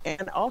more,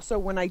 and also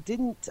when I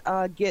didn't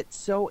get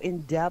so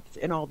in depth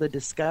in all the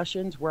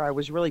discussions where I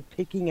was really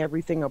picking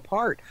everything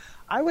apart,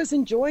 I was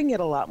enjoying it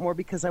a lot more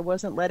because I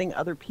wasn't letting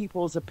other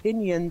people's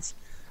opinions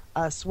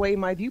sway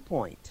my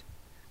viewpoint.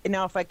 And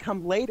now, if I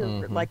come later,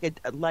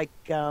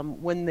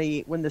 when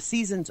the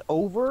season's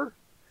over,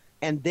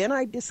 and then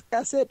I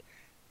discuss it,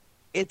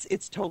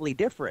 it's totally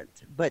different.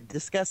 But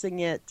discussing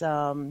it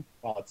while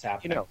it's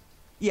happening,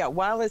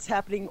 while it's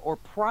happening or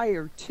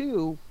prior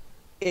to,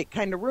 it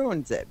kind of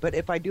ruins it. But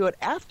if I do it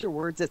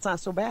afterwards, it's not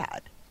so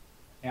bad.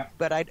 Yeah.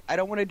 But I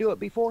don't want to do it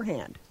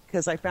beforehand,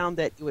 because I found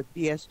that with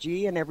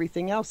BSG and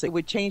everything else, it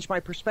would change my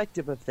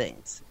perspective of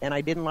things, and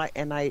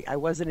I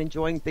wasn't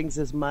enjoying things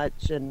as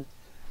much, and.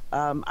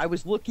 I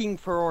was looking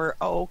for,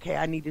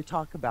 I need to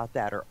talk about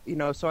that, or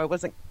so I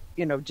wasn't,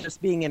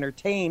 just being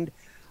entertained.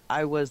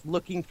 I was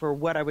looking for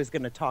what I was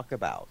going to talk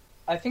about.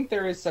 I think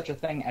there is such a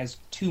thing as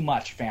too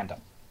much fandom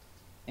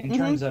in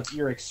terms of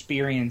your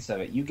experience of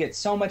it. You get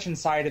so much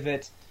inside of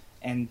it,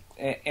 and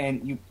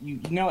you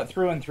know it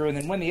through and through, and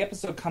then when the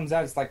episode comes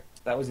out, it's like,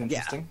 that was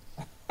interesting.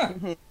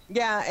 Yeah,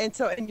 yeah,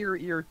 and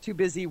you're too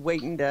busy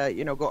waiting to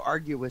go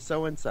argue with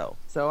so and so.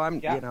 So I'm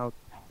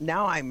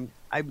now I'm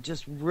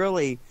just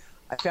really.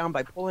 I found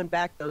by pulling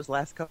back those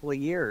last couple of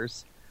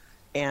years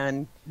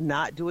and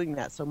not doing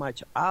that so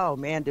much, oh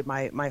man, did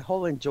my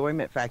whole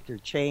enjoyment factor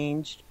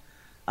changed.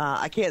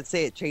 I can't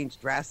say it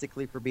changed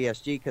drastically for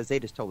BSG because they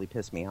just totally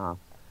pissed me off.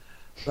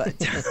 But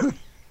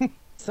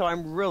so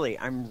I'm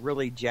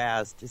really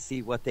jazzed to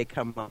see what they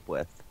come up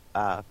with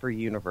for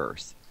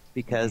Universe,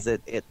 because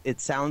it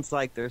sounds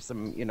like there's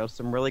some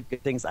some really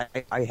good things.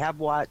 I have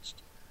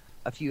watched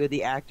a few of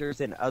the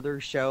actors in other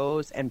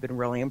shows and been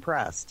really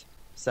impressed.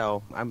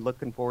 So I'm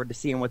looking forward to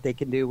seeing what they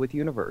can do with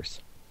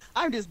Universe.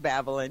 I'm just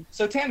babbling.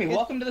 So Tammy,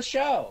 welcome to the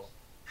show.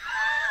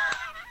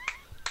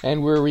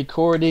 And we're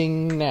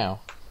recording now.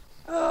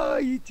 Oh,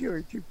 you two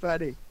are too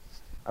funny.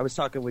 I was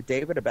talking with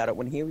David about it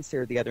when he was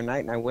here the other night,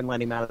 and I wouldn't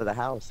let him out of the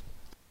house.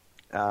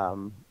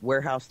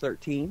 Warehouse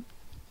 13.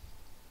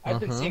 I've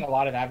been seeing a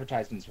lot of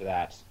advertisements for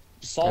that.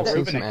 Saul I've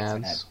seen some Rubinek is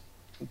in ads.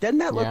 it. Doesn't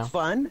that look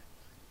fun?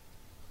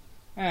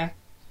 Eh.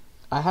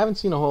 I haven't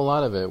seen a whole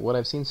lot of it. What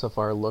I've seen so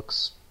far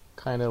looks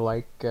kind of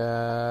like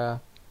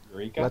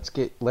Eureka?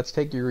 let's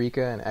take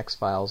Eureka and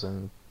X-Files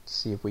and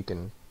see if we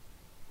can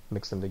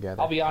mix them together.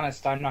 I'll be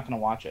honest, I'm not going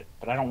to watch it,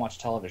 but I don't watch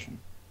television.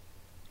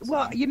 So.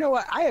 Well, you know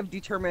what? I have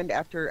determined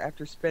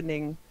after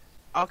spending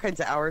all kinds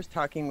of hours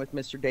talking with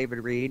Mr. David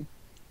Reed,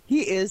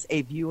 he is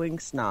a viewing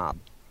snob.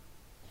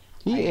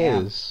 He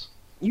is.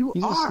 He's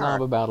a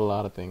snob about a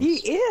lot of things. He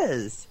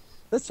is.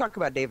 Let's talk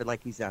about David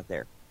like he's not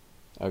there.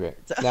 Okay.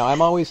 Now,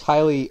 I'm always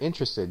highly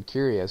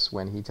curious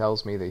when he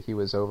tells me that he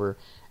was over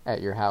at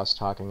your house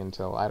talking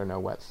until,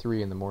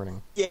 3 in the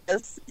morning.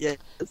 Yes.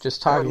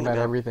 Just talking about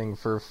everything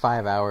for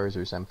 5 hours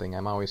or something.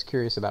 I'm always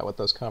curious about what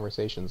those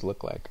conversations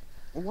look like.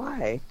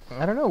 Why?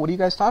 I don't know. What do you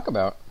guys talk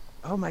about?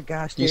 Oh my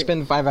gosh. Do you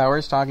spend 5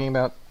 hours talking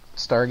about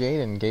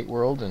Stargate and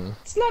GateWorld and...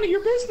 It's none of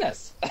your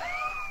business.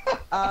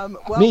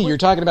 You're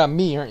talking about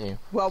me, aren't you?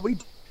 Well, we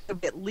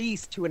did at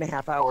least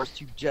 2.5 hours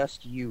to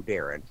just you,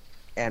 Darren.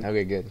 And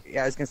okay, good.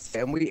 Yeah, I was going to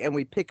say, and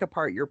we pick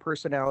apart your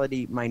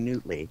personality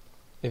minutely.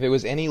 If it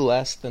was any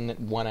less than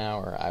 1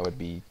 hour, I would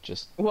be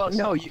just... Well,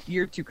 no,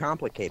 you're too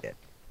complicated.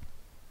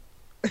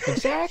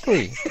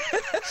 Exactly.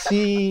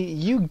 See,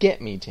 you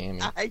get me,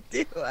 Tammy. I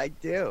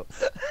do.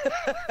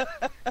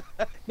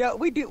 No,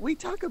 we do. We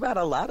talk about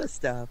a lot of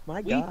stuff.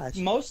 My gosh.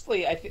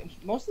 Mostly, I think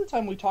most of the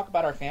time we talk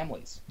about our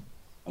families.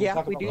 We Yeah,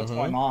 talk we about do. what's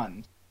going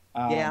on.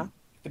 Yeah.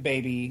 The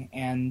baby,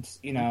 and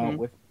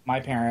with my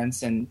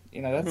parents, and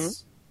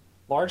that's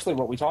largely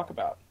what we talk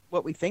about.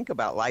 What we think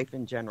about life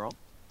in general,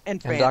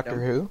 and And fandom.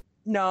 Doctor Who?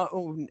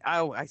 No,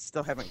 I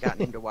still haven't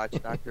gotten him to watch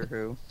Doctor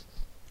Who.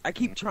 I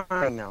keep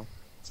trying now.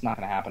 It's not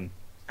going to happen.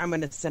 I'm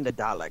going to send a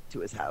Dalek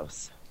to his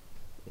house.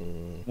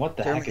 What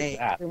the heck is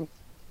that?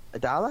 A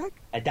Dalek?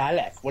 A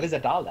Dalek. What is a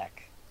Dalek?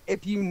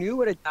 If you knew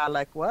what a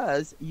Dalek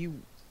was,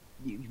 you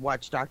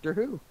watch Doctor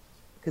Who,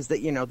 because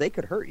they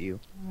could hurt you.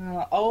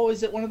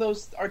 Is it one of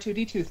those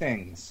R2D2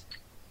 things?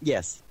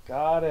 Yes.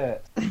 Got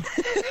it.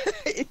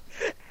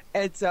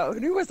 And so,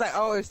 who was I?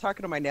 Oh, I was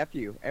talking to my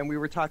nephew, and we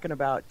were talking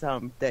about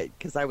that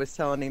because I was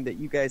telling him that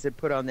you guys had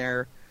put on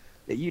there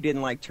that you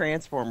didn't like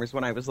Transformers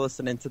when I was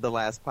listening to the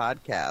last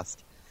podcast,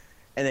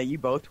 and that you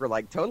both were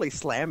like totally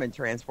slamming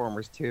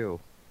Transformers too.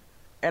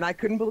 And I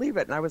couldn't believe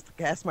it. And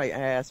I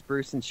asked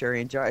Bruce and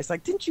Sherry and Joe, I was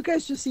like, didn't you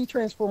guys just see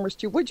Transformers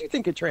 2? What'd you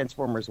think of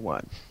Transformers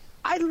 1?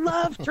 I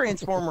loved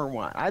Transformer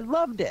 1. I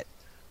loved it.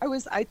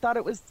 I thought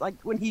it was like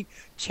when he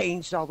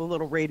changed all the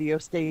little radio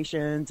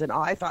stations and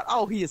all, I thought,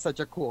 oh, he is such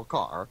a cool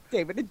car.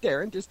 David and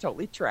Darren just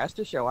totally trashed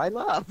a show I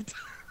loved.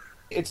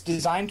 It's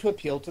designed to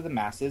appeal to the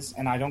masses,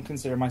 and I don't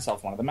consider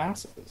myself one of the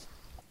masses.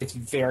 It's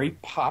very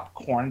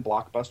popcorn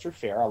blockbuster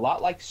fare, a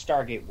lot like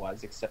Stargate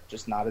was, except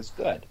just not as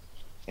good,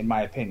 in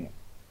my opinion.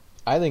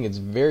 I think it's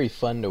very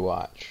fun to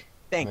watch.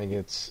 Thank I think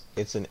you.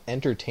 it's an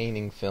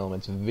entertaining film.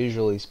 It's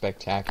visually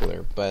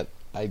spectacular, but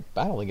I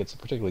don't think it's a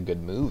particularly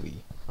good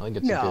movie. I think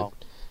it's not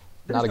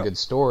a good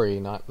story,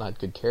 not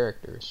good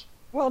characters.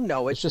 Well,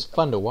 no, It's just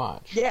fun to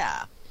watch.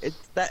 Yeah, it's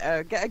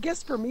that. I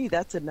guess for me,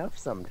 that's enough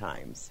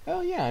sometimes.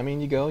 Oh yeah, I mean,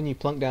 you go and you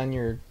plunk down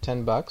your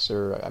 $10,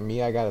 or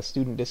me, I got a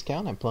student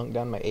discount. I plunked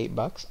down my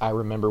 $8. I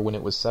remember when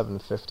it was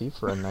 $7.50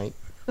 for a night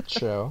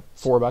show,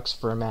 $4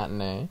 for a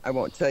matinee. I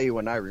won't tell you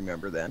when I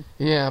remember then.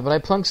 Yeah, but I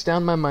plunked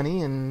down my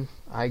money and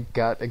I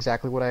got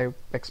exactly what I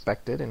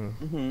expected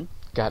and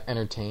got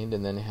entertained,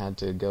 and then had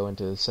to go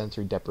into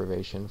sensory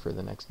deprivation for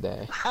the next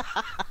day.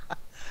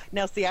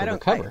 Now, see, I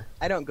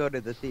don't go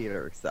to the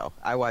theater, so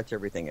I watch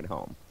everything at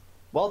home.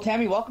 Well,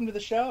 Tammy, welcome to the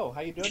show.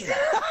 How you doing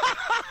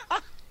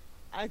tonight?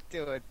 I'm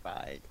doing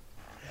fine.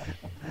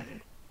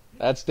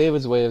 That's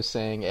David's way of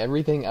saying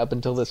everything up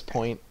until this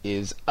point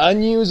is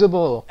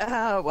unusable.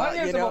 Well,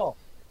 Unusable.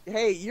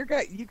 hey, you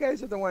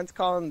guys are the ones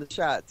calling the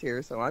shots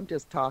here, so I'm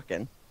just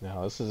talking.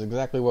 No, this is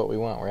exactly what we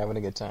want. We're having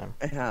a good time.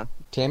 Uh-huh.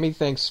 Tammy,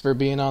 thanks for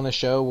being on the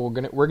show.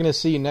 We're gonna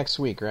see you next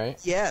week, right?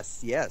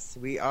 Yes,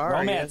 we are.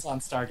 Romance on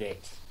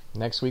Stargate.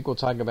 Next week we'll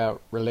talk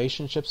about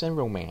relationships and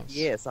romance.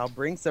 Yes, I'll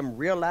bring some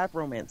real life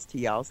romance to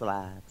y'all's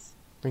lives.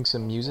 Bring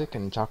some music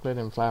and chocolate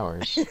and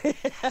flowers.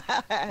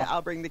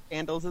 I'll bring the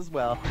candles as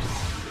well.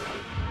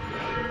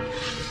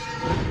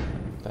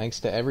 Thanks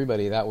to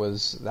everybody. That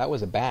was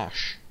a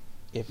bash.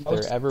 If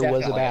Most there ever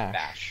was a definitely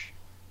bash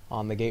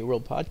on the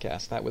GateWorld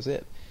podcast, that was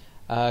it.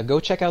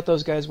 Go check out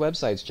those guys'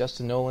 websites.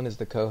 Justin Nolan is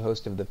the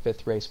co-host of the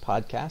Fifth Race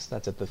Podcast.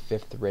 That's at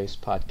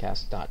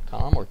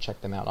thefifthracepodcast.com, or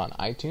check them out on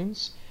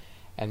iTunes.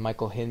 And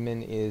Michael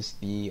Hinman is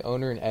the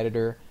owner and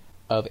editor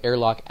of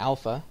Airlock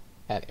Alpha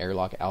at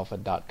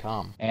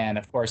airlockalpha.com. And,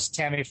 of course,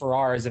 Tammy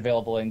Farrar is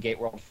available in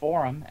GateWorld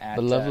Forum at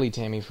The lovely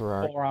Tammy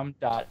Farrar.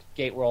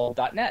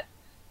 forum.gateworld.net.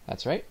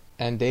 That's right.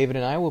 And David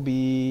and I will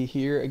be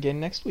here again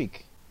next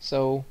week.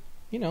 So,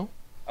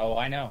 Oh,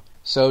 I know.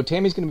 So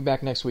Tammy's going to be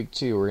back next week,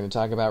 too. We're going to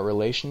talk about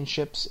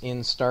relationships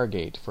in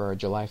Stargate for our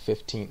July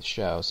 15th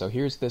show. So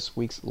here's this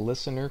week's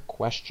listener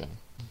question.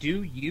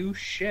 Do you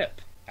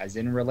ship, as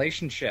in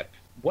relationship?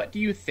 What do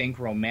you think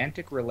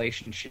romantic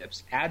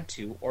relationships add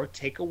to or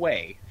take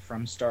away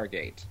from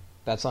Stargate?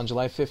 That's on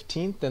July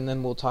 15th, and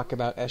then we'll talk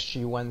about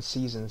SG-1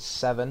 Season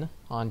 7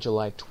 on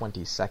July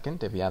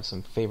 22nd. If you have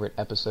some favorite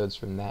episodes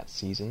from that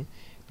season,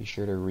 be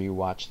sure to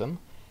rewatch them.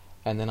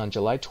 And then on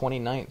July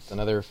 29th,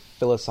 another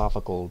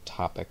philosophical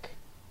topic.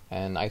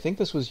 And I think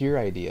this was your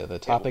idea. The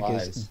topic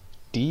is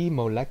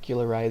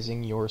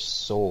demolecularizing your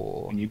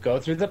soul. When you go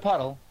through the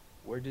puddle,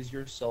 where does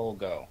your soul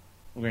go?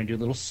 We're going to do a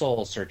little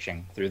soul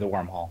searching through the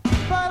wormhole.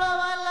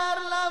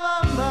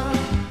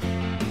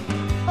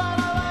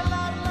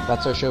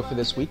 That's our show for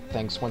this week.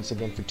 Thanks once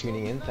again for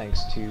tuning in.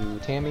 Thanks to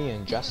Tammy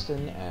and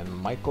Justin and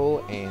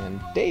Michael and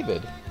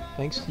David.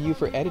 Thanks to you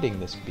for editing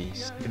this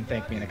beast. You can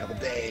thank me in a couple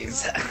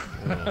days.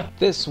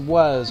 This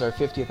was our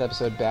 50th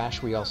episode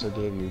bash. We also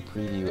gave you a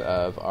preview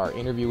of our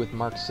interview with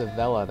Mark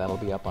Savella. That'll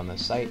be up on the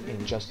site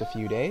in just a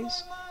few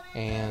days.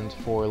 And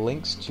for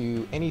links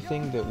to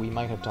anything that we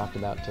might have talked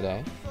about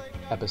today,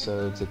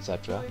 episodes,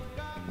 etc.,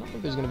 I don't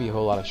think there's going to be a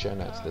whole lot of show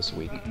notes this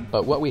week.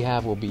 But what we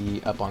have will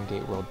be up on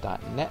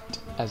GateWorld.net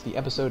as the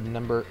episode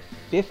number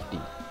 50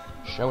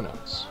 show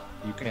notes.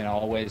 You can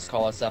always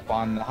call us up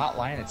on the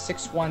hotline at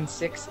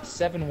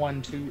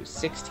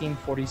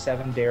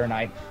 616-712-1647 day or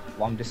night.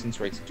 Long-distance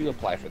rates do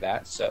apply for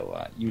that,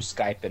 so use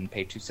Skype and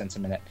pay 2 cents a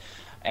minute.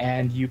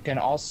 And you can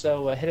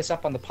also hit us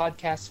up on the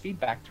podcast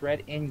feedback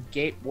thread in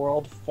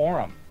GateWorld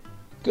Forum.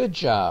 Good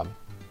job.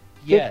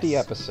 Yes. 50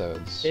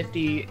 episodes.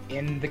 50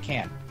 in the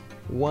can.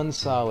 One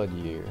solid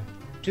year.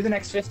 To the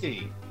next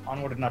 50.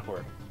 Onward and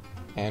upward.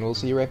 And we'll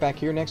see you right back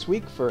here next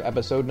week for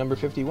episode number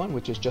 51,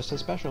 which is just as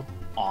special.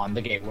 On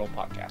the GateWorld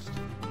podcast.